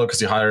claim was settled because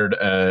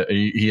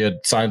he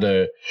had signed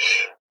a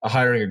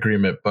hiring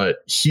agreement, but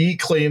he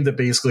claimed that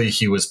basically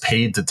he was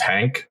paid to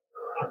tank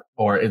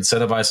or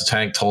incentivized to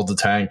tank, told to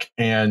tank.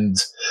 And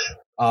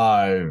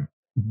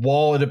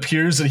while it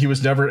appears that he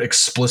was never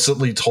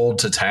explicitly told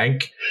to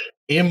tank,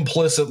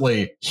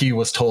 implicitly he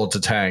was told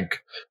to tank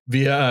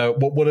via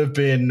what would have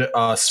been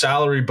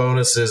salary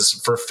bonuses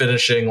for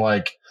finishing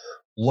like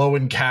low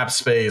in cap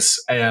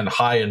space and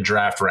high in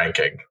draft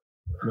ranking.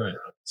 Right.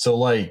 So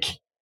like,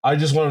 I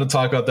just wanted to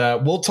talk about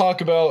that. We'll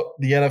talk about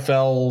the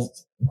NFL,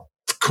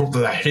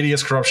 the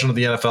hideous corruption of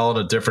the NFL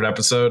in a different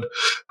episode.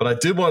 But I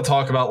did want to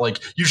talk about like,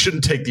 you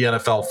shouldn't take the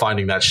NFL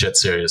finding that shit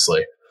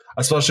seriously,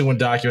 especially when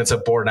documents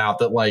have borne out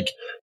that like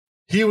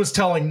he was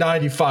telling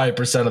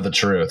 95% of the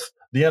truth.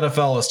 The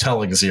NFL is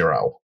telling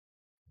 0.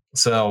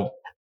 So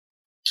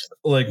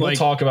like we'll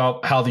talk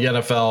about how the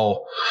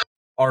NFL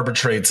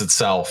arbitrates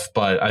itself,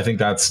 but I think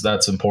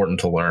that's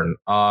important to learn.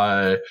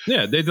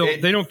 They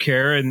don't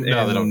care, and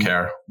no, they don't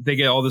care. They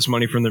get all this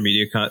money from their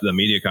media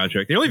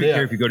contract. They don't even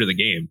care if you go to the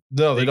game.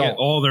 No, they don't. Get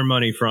all their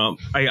money from.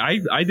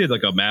 I did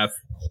like a math.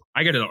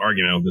 I got an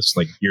argument on this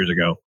like years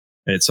ago,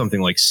 and it's something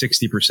like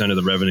 60% of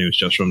the revenue is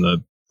just from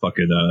the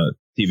fucking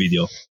TV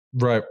deal.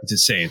 Right, it's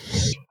insane.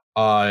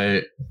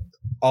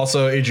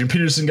 Also, Adrian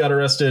Peterson got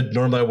arrested.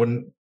 Normally, I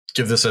wouldn't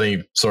give this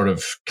any sort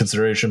of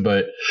consideration,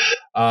 but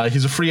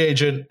he's a free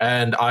agent,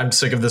 and I'm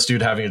sick of this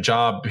dude having a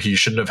job. He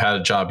shouldn't have had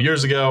a job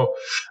years ago.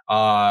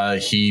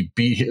 He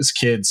beat his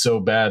kid so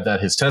bad that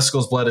his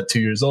testicles bled at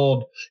 2 years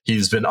old.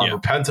 He's been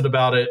unrepentant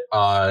about it.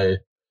 The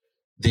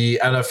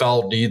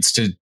NFL needs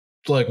to,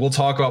 like, we'll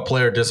talk about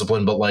player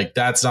discipline, but like,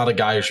 that's not a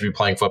guy who should be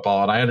playing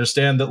football. And I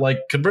understand that, like,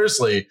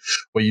 conversely,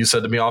 what you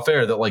said to me off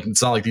air, that like,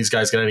 it's not like these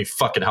guys get any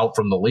fucking help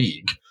from the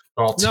league.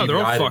 They're all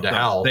fucked up.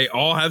 Hell. They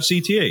all have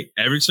CTA.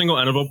 Every single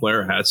NFL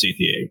player has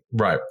CTA.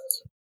 Right.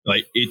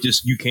 Like, it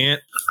just, you can't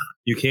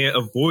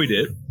avoid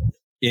it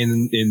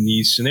in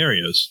these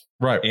scenarios.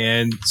 Right.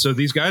 And so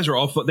these guys are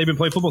all, they've been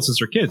playing football since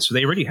they're kids, so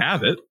they already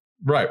have it.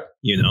 Right.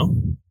 You know?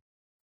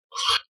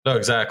 No,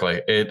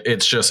 exactly.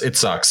 It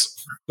sucks.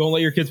 Don't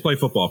let your kids play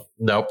football.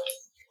 Nope.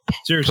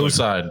 Seriously. Who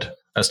signed?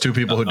 As two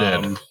people who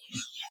did.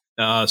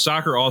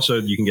 Soccer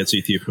also, you can get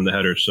CTA from the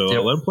header. So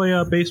let them play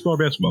baseball or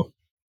basketball.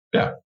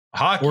 Yeah.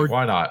 Hockey,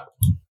 why not?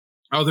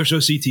 Oh, there's no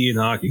CTE in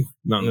hockey.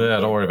 Don't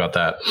worry about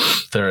that.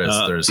 There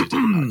is CTE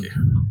in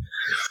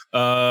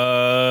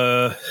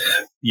hockey.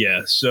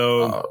 Yeah.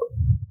 So,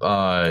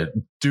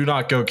 do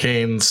not go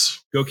Canes.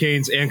 Go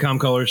Canes and Com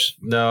Colors.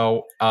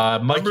 No.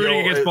 Mike Yo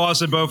against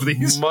Boston. Both of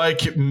these.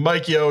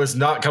 Mike Yo is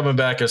not coming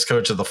back as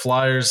coach of the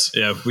Flyers.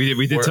 Yeah,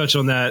 we did touch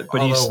on that,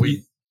 but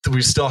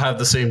we still have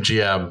the same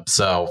GM.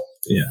 So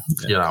you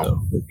know,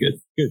 so good,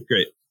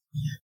 great.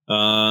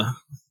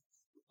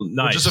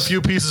 Nice. We're just a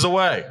few pieces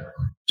away.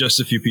 Just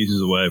a few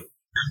pieces away.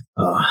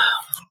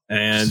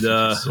 And you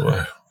want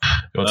to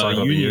talk about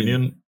the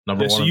Union?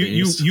 Number one in the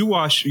East? You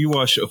watch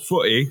a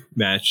footy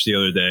match the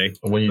other day.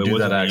 When you do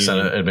that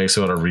accent, it makes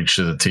me want to reach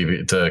to the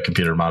TV, to the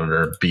computer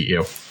monitor, and beat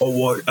you.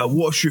 I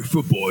watched your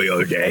football the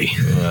other day.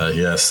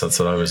 Yes, that's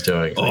what I was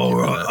doing. All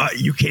right,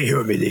 you can't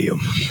hear me, Liam.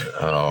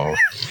 Oh,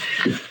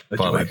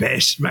 my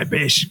best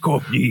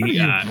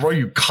cockney. Were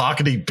you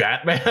Cockney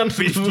Batman?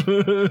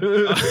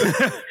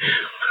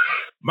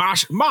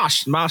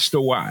 Master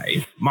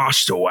Wayne.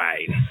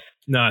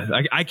 No,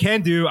 I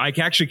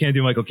actually can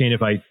do Michael Caine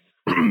if I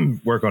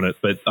work on it,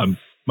 but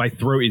my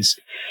throat is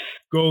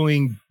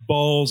going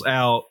balls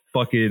out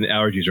fucking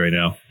allergies right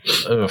now.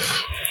 Ugh.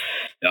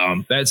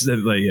 That's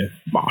the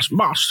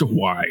Master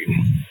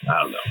Wayne.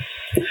 I don't know.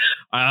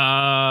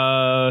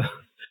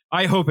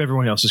 I hope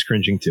everyone else is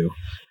cringing too.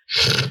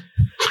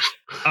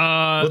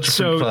 Let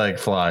your flag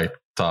fly,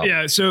 Tom.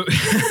 Yeah, so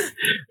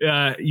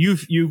you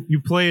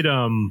played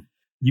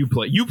you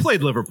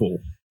played Liverpool.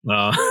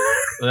 Yeah.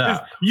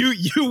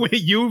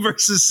 You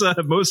versus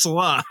Mo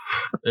Salah.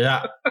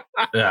 Yeah.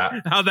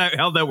 How'd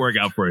that work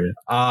out for you?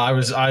 I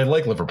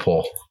like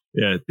Liverpool.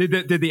 Yeah.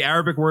 Did the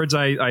Arabic words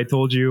I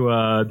told you?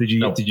 Did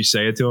you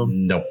say it to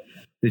him? Nope.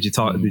 Did you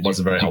talk?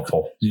 Wasn't very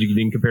helpful. You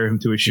didn't compare him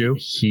to a shoe?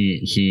 He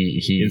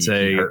didn't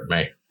say he hurt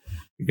me.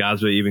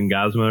 Gazma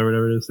or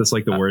whatever it is. That's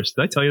like the worst.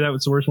 Did I tell you that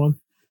was the worst one?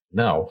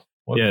 No.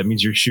 What? Yeah, it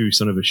means your shoe,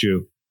 son of a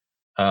shoe.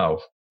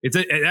 Oh. It's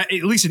at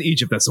least in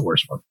Egypt, that's the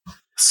worst one.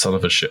 Son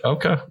of a shit.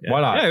 Okay. Yeah. Why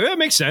not? Yeah, that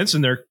makes sense.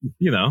 And they're,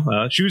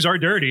 shoes are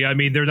dirty. I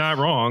mean, they're not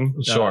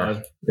wrong. Sure.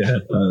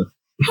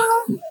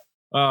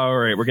 All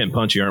right. We're getting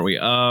punchy, aren't we?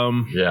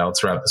 Yeah,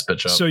 let's wrap this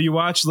bitch up. So you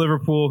watched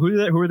Liverpool.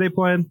 Who are they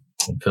playing?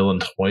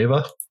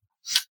 Villanueva.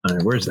 All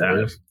right, where's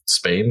that?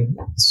 Spain.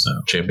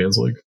 Champions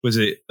League. Was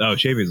it? Oh,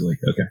 Champions League.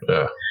 Okay.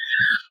 Yeah.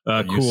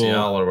 Cool.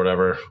 UCL or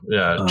whatever.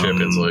 Yeah,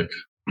 Champions League.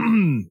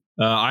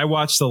 I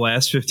watched the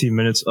last 15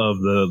 minutes of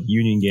the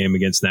Union game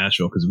against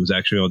Nashville because it was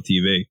actually on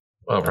TV.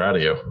 Oh, proud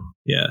of you.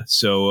 Yeah.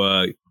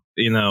 So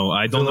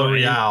I don't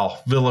know.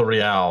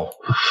 Villarreal.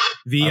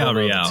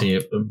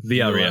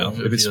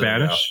 Villarreal. If it's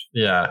Spanish?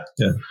 Yeah.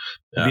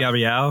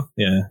 Villarreal?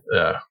 Yeah.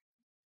 Yeah.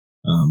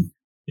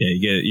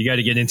 You got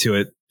to get into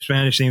it.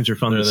 Spanish names are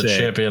fun They're to say. the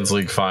Champions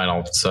League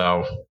final,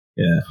 so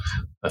yeah,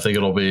 I think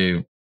it'll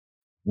be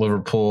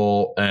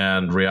Liverpool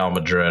and Real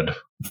Madrid.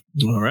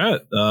 All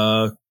right.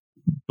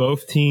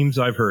 Both teams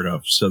I've heard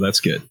of, so that's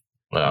good.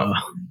 Wow.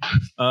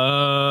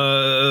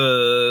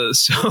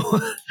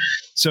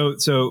 So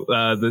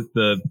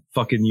the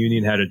fucking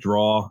Union had a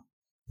draw.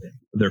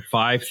 They're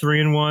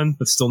 5-3-1,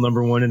 but still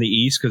number one in the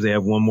East because they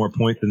have one more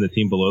point than the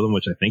team below them,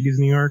 which I think is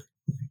New York.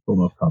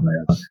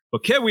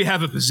 But can we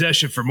have a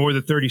possession for more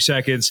than 30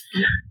 seconds?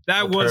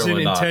 That wasn't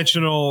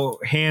intentional.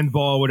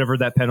 Handball, whatever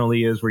that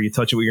penalty is, where you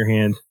touch it with your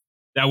hand.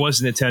 That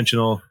wasn't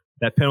intentional.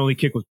 That penalty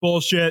kick was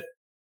bullshit.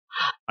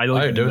 I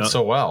don't do it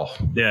so well.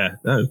 Yeah.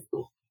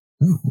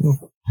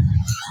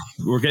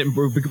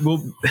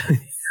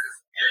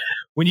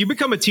 When you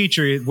become a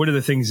teacher, one of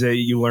the things that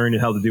you learn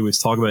how to do is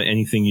talk about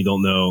anything you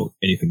don't know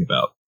anything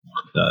about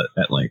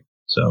at length.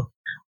 So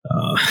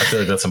I feel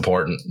like that's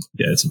important.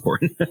 Yeah, it's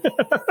important.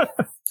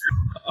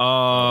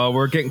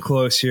 We're getting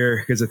close here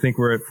because I think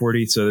we're at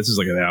 40. So this is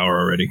like an hour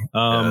already.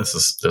 This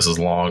is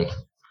long.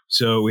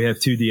 So we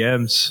have two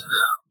DMs.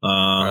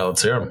 All right,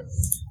 let's hear them.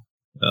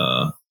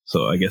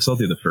 So I guess I'll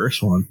do the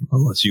first one,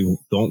 unless you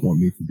don't want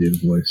me to do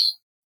the voice.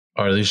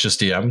 Are these just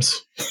DMs?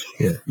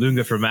 Yeah.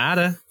 Lunga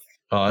Fermata.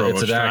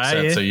 It's an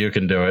accent, so you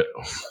can do it.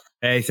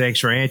 Hey, thanks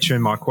for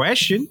answering my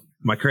question,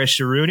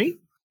 Rooney.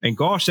 And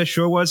gosh, that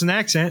sure was an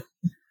accent.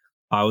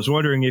 I was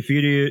wondering if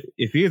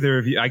either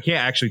of you, I can't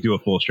actually do a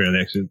full strand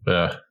accent.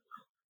 Yeah.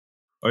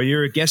 Or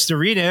your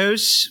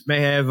guesterinos may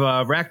have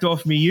racked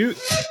off me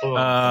ute.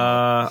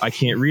 I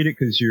can't read it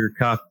because you're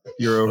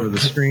over the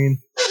screen.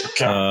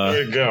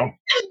 There you go.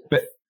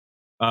 But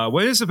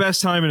when is the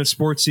best time in a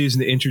sports season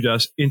to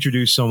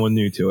introduce someone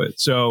new to it?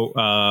 So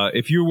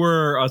if you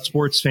were a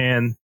sports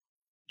fan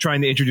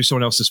trying to introduce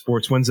someone else to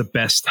sports, when's the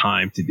best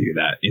time to do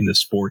that in the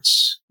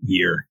sports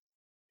year?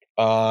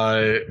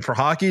 For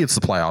hockey, it's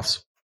the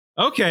playoffs.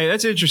 Okay,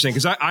 that's interesting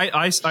because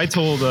I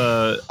told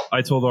our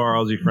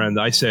Aussie friend,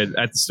 I said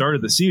at the start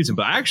of the season,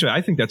 but actually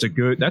I think that's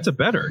a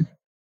better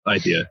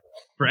idea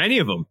for any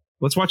of them.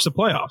 Let's watch the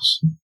playoffs.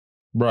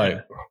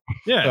 Right.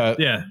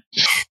 Yeah.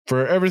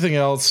 For everything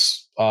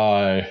else,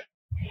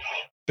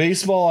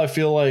 baseball, I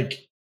feel like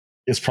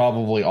is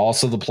probably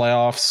also the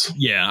playoffs.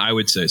 Yeah, I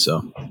would say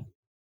so.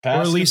 Or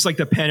at least like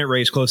the pennant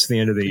race close to the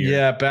end of the year.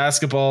 Yeah,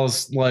 basketball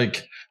is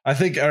like, I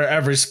think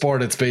every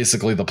sport, it's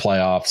basically the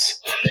playoffs.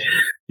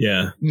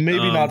 Yeah.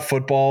 Maybe not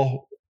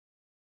football.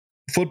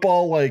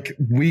 Football, like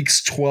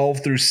weeks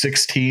 12 through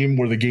 16,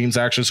 where the games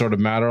actually sort of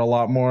matter a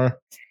lot more.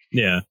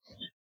 Yeah.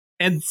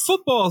 And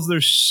football,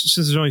 since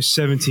there's only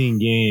 17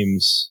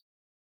 games,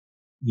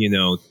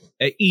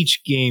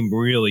 each game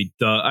really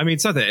does. I mean,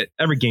 it's not that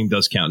every game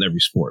does count in every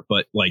sport,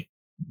 but like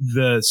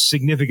the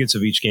significance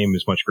of each game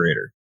is much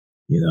greater.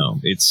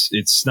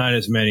 It's not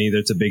as many.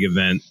 That's a big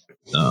event.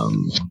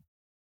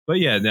 But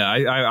yeah, no,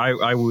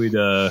 I would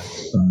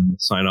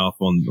sign off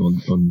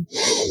on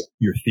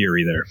your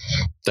theory there.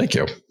 Thank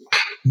you.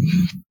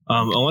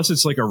 Unless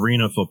it's like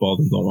arena football,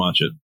 then don't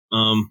watch it.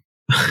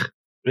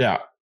 Yeah.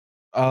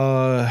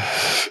 All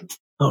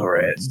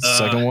right.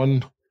 Second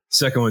one.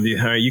 All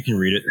right, you can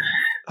read it.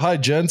 Hi,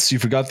 gents. You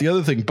forgot the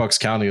other thing Bucks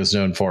County is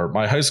known for.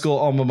 My high school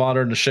alma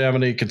mater,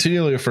 Neshaminy,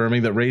 continually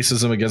affirming that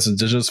racism against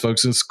indigenous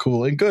folks is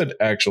cool and good,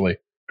 actually.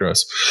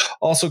 Gross.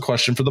 Also,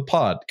 question for the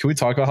pod. Can we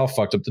talk about how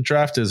fucked up the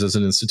draft is as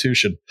an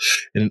institution?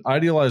 In an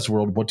idealized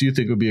world, what do you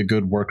think would be a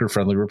good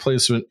worker-friendly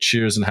replacement?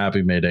 Cheers and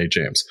happy May Day,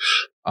 James.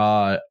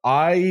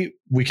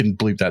 We can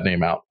bleep that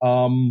name out.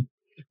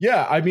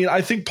 Yeah, I mean,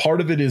 I think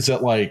part of it is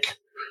that, like,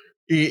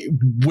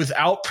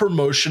 without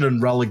promotion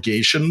and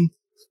relegation,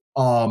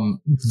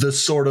 the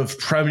sort of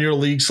Premier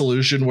League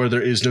solution where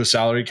there is no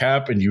salary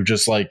cap and you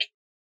just like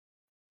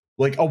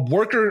a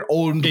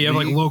worker-owned league,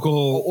 like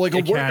local, like a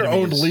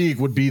worker-owned league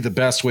would be the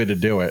best way to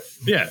do it.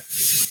 Yeah,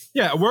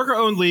 a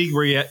worker-owned league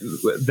where you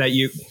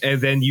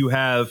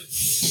have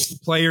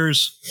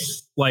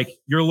players like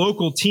your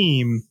local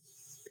team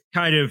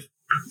kind of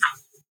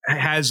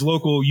has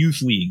local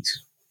youth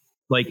leagues,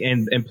 like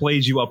and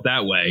plays you up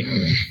that way,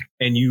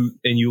 and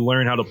you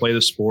learn how to play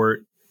the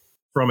sport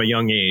from a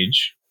young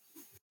age,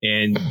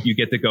 and you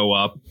get to go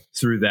up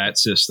through that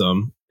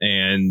system.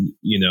 And,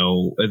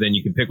 then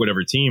you can pick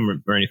whatever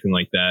team or anything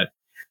like that.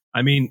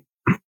 I mean,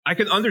 I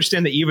can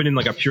understand that even in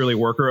like a purely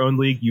worker owned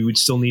league, you would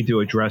still need to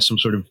address some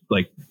sort of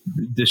like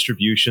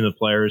distribution of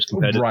players,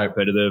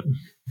 competitive.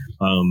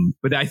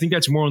 But I think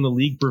that's more on the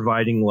league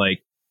providing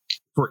like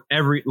for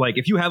every, like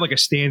if you had like a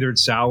standard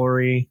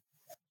salary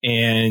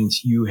and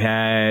you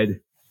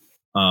had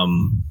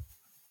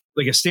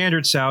like a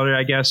standard salary,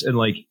 I guess, and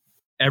like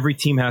every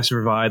team has to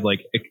provide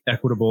like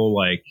equitable,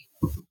 like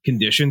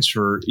conditions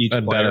for each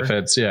and player.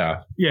 Benefits.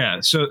 Yeah.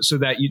 So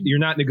that you're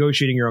not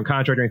negotiating your own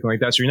contract or anything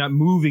like that. So you're not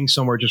moving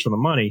somewhere just for the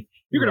money.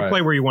 You're going to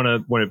play where you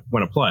want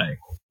to play.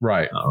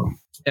 Right.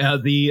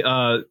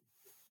 The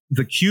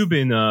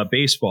Cuban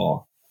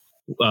baseball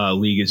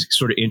league is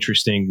sort of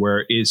interesting,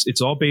 where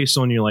it's all based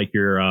on your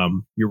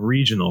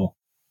regional.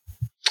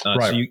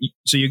 Right.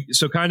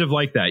 So kind of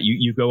like that.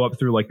 You go up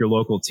through like your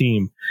local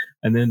team,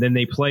 and then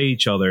they play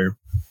each other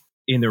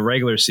in the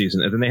regular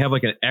season, and then they have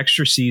like an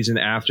extra season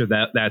after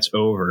that's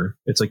over.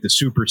 It's like the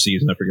super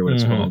season. I forget what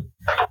it's called,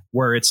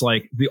 where it's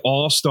like the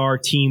all-star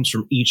teams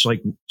from each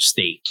like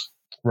state.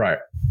 Right.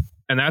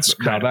 And that's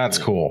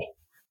cool.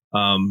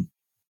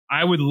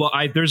 I would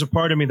there's a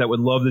part of me that would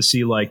love to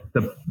see like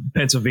the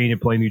Pennsylvania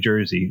play New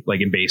Jersey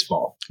like in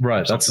baseball.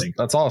 Right.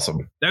 That's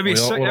awesome. That'd be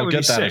sick. We don't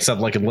get that sick.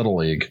 Except like in Little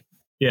League.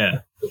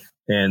 Yeah.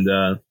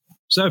 And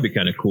so that'd be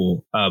kind of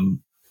cool.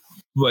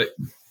 But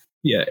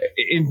yeah,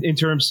 in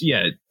terms,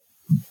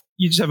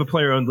 you just have a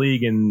player-owned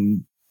league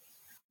and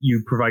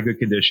you provide good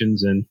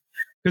conditions. And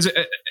because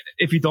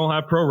if you don't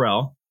have pro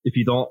rel,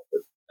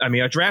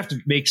 a draft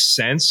makes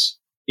sense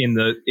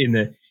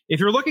if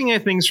you're looking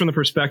at things from the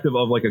perspective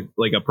of like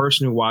a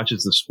person who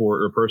watches the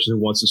sport or a person who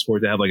wants the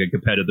sport to have like a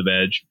competitive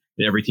edge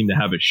and every team to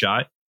have a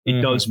shot,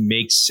 it does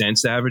make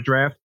sense to have a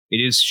draft. It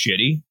is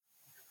shitty.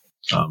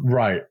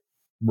 Right.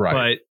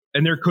 But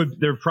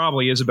there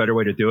probably is a better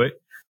way to do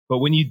it. But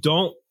when you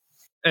don't,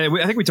 I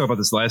think we talked about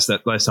this last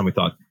time we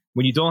talked.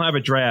 When you don't have a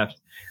draft,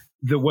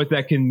 what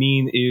that can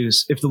mean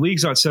is if the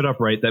league's not set up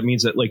right, that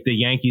means that like the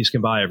Yankees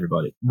can buy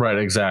everybody. Right,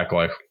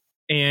 exactly.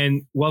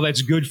 And while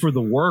that's good for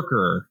the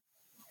worker,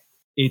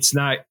 it's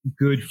not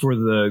good for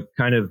the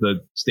kind of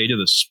the state of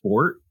the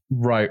sport.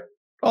 Right.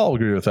 I'll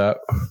agree with that.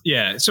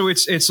 Yeah. So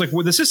it's like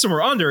the system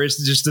we're under is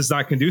just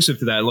not conducive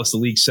to that unless the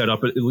league's set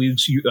up, the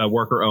league's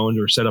worker owned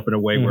or set up in a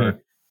way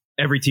where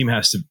every team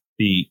has to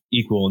be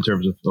equal in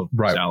terms of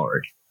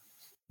salary.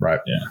 Right.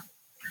 Yeah.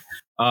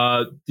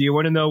 Do you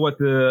want to know what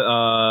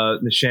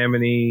the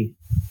Chamonix?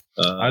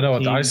 I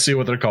know. I see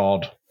what they're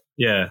called.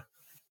 Yeah.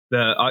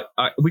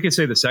 We could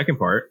say the second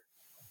part.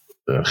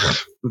 Ugh.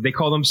 They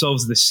call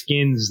themselves the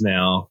Skins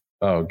now.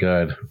 Oh,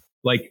 good.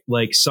 Like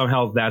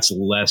somehow that's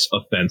less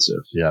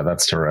offensive. Yeah,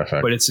 that's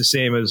terrific. But it's the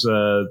same as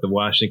the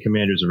Washington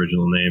Commanders'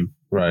 original name.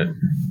 Right.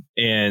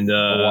 And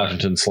the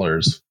Washington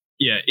Slurs.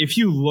 Yeah, if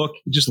you look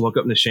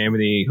up in the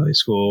Chamonix High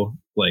School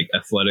like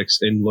athletics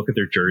and look at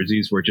their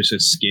jerseys where it just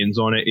says Skins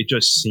on it, it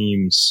just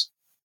seems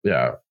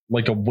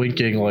like a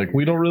winking, like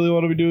we don't really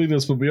want to be doing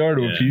this, but we are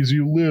to appease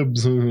you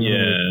libs. and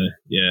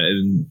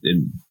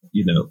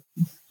you know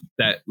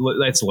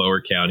that's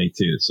Lower County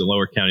too. So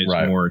Lower County is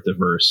more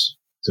diverse,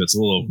 so it's a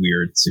little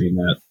weird seeing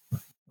that.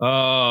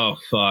 Oh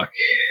fuck!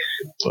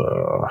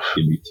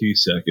 Give me 2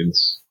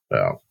 seconds.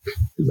 Yeah,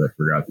 because I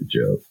forgot the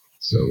joke.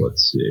 So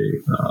let's see.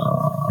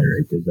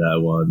 I did that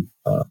one.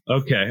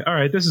 Okay. All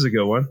right. This is a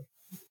good one.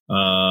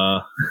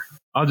 I'll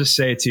just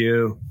say it to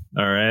you.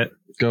 All right.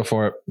 Go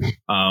for it.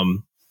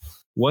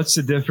 What's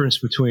the difference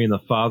between the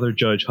Father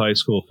Judge High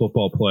School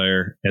football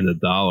player and the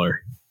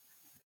dollar?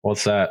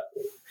 What's that?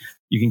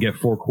 You can get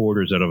 4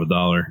 quarters out of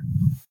 $1.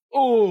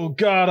 Oh,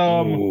 got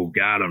him. Oh,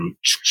 got him.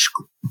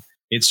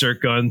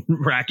 Insert gun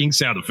racking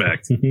sound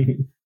effect.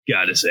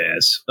 Got his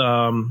ass.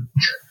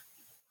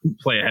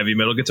 Play a heavy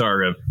metal guitar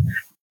riff.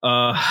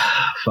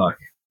 Fuck.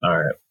 All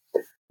right.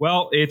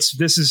 Well,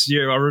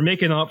 we're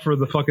making up for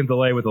the fucking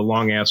delay with a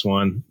long ass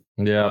one.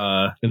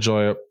 Yeah.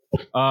 Enjoy it.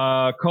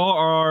 Call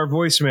our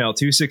voicemail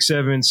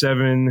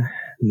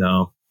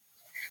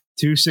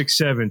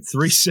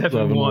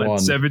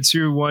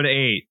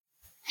 267-371-7218.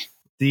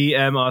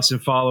 DM us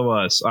and follow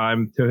us.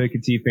 I'm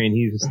Tohik T-Pain.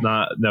 He's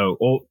not. No.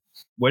 Oh,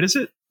 what is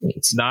it?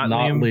 It's not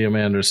Liam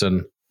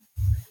Anderson.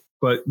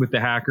 But with the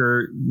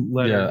hacker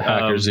letter. Yeah,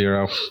 hacker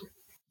 0.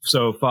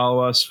 So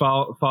follow us,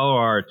 follow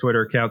our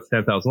Twitter account,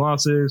 10,000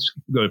 Losses.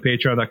 Go to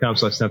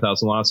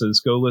patreon.com/10,000 Losses.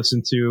 Go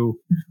listen to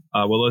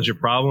Well, Is Your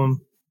Problem?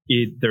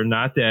 They're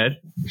not dead,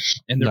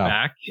 and they're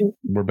back.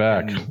 We're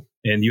back.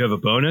 And you have a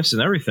bonus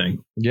and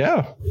everything.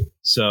 Yeah.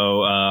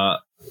 So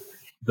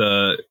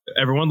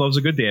everyone loves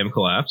a good damn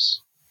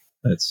collapse.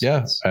 And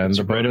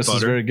the bonus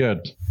is very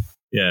good.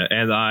 Yeah,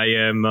 and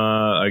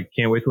I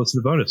can't wait to listen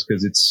to the bonus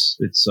because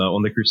it's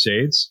on the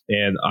Crusades,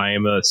 and I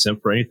am a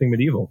simp for anything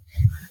medieval.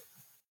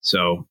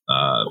 So,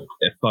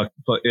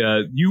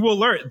 you will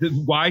learn.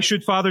 Why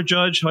should Father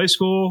Judge High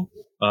School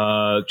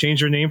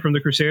change their name from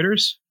the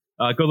Crusaders?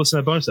 Go listen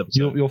to that bonus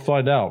episode. You'll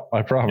find out.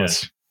 I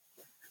promise. Yeah.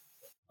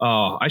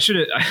 Oh, I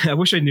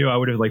wish I knew. I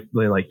would have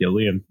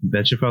Liam,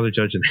 mention Father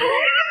Judge in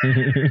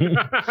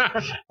there.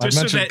 I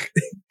mentioned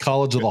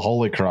College of the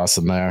Holy Cross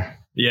in there.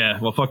 Yeah,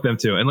 well, fuck them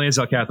too. And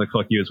Lansdale Catholic,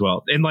 fuck you as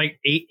well. And like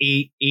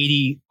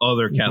 80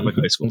 other Catholic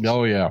high schools.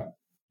 Oh, yeah.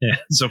 Yeah.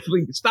 So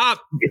please stop.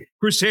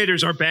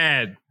 Crusaders are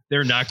bad.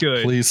 They're not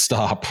good. Please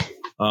stop.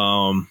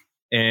 And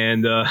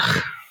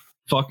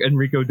fuck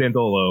Enrico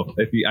Dandolo.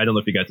 I don't know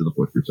if you got to the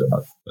 4th Crusade.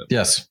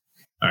 Yes.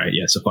 All right.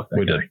 Yeah. So fuck that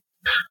we guy. Did.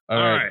 All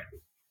right.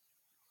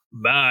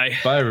 Bye.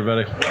 Bye,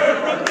 everybody. We're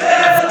from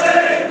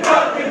Philly,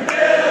 fucking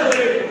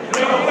Philly.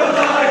 No one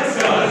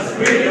likes us.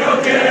 We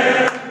don't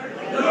care.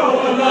 No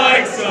one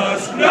likes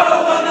us. No one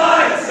likes us.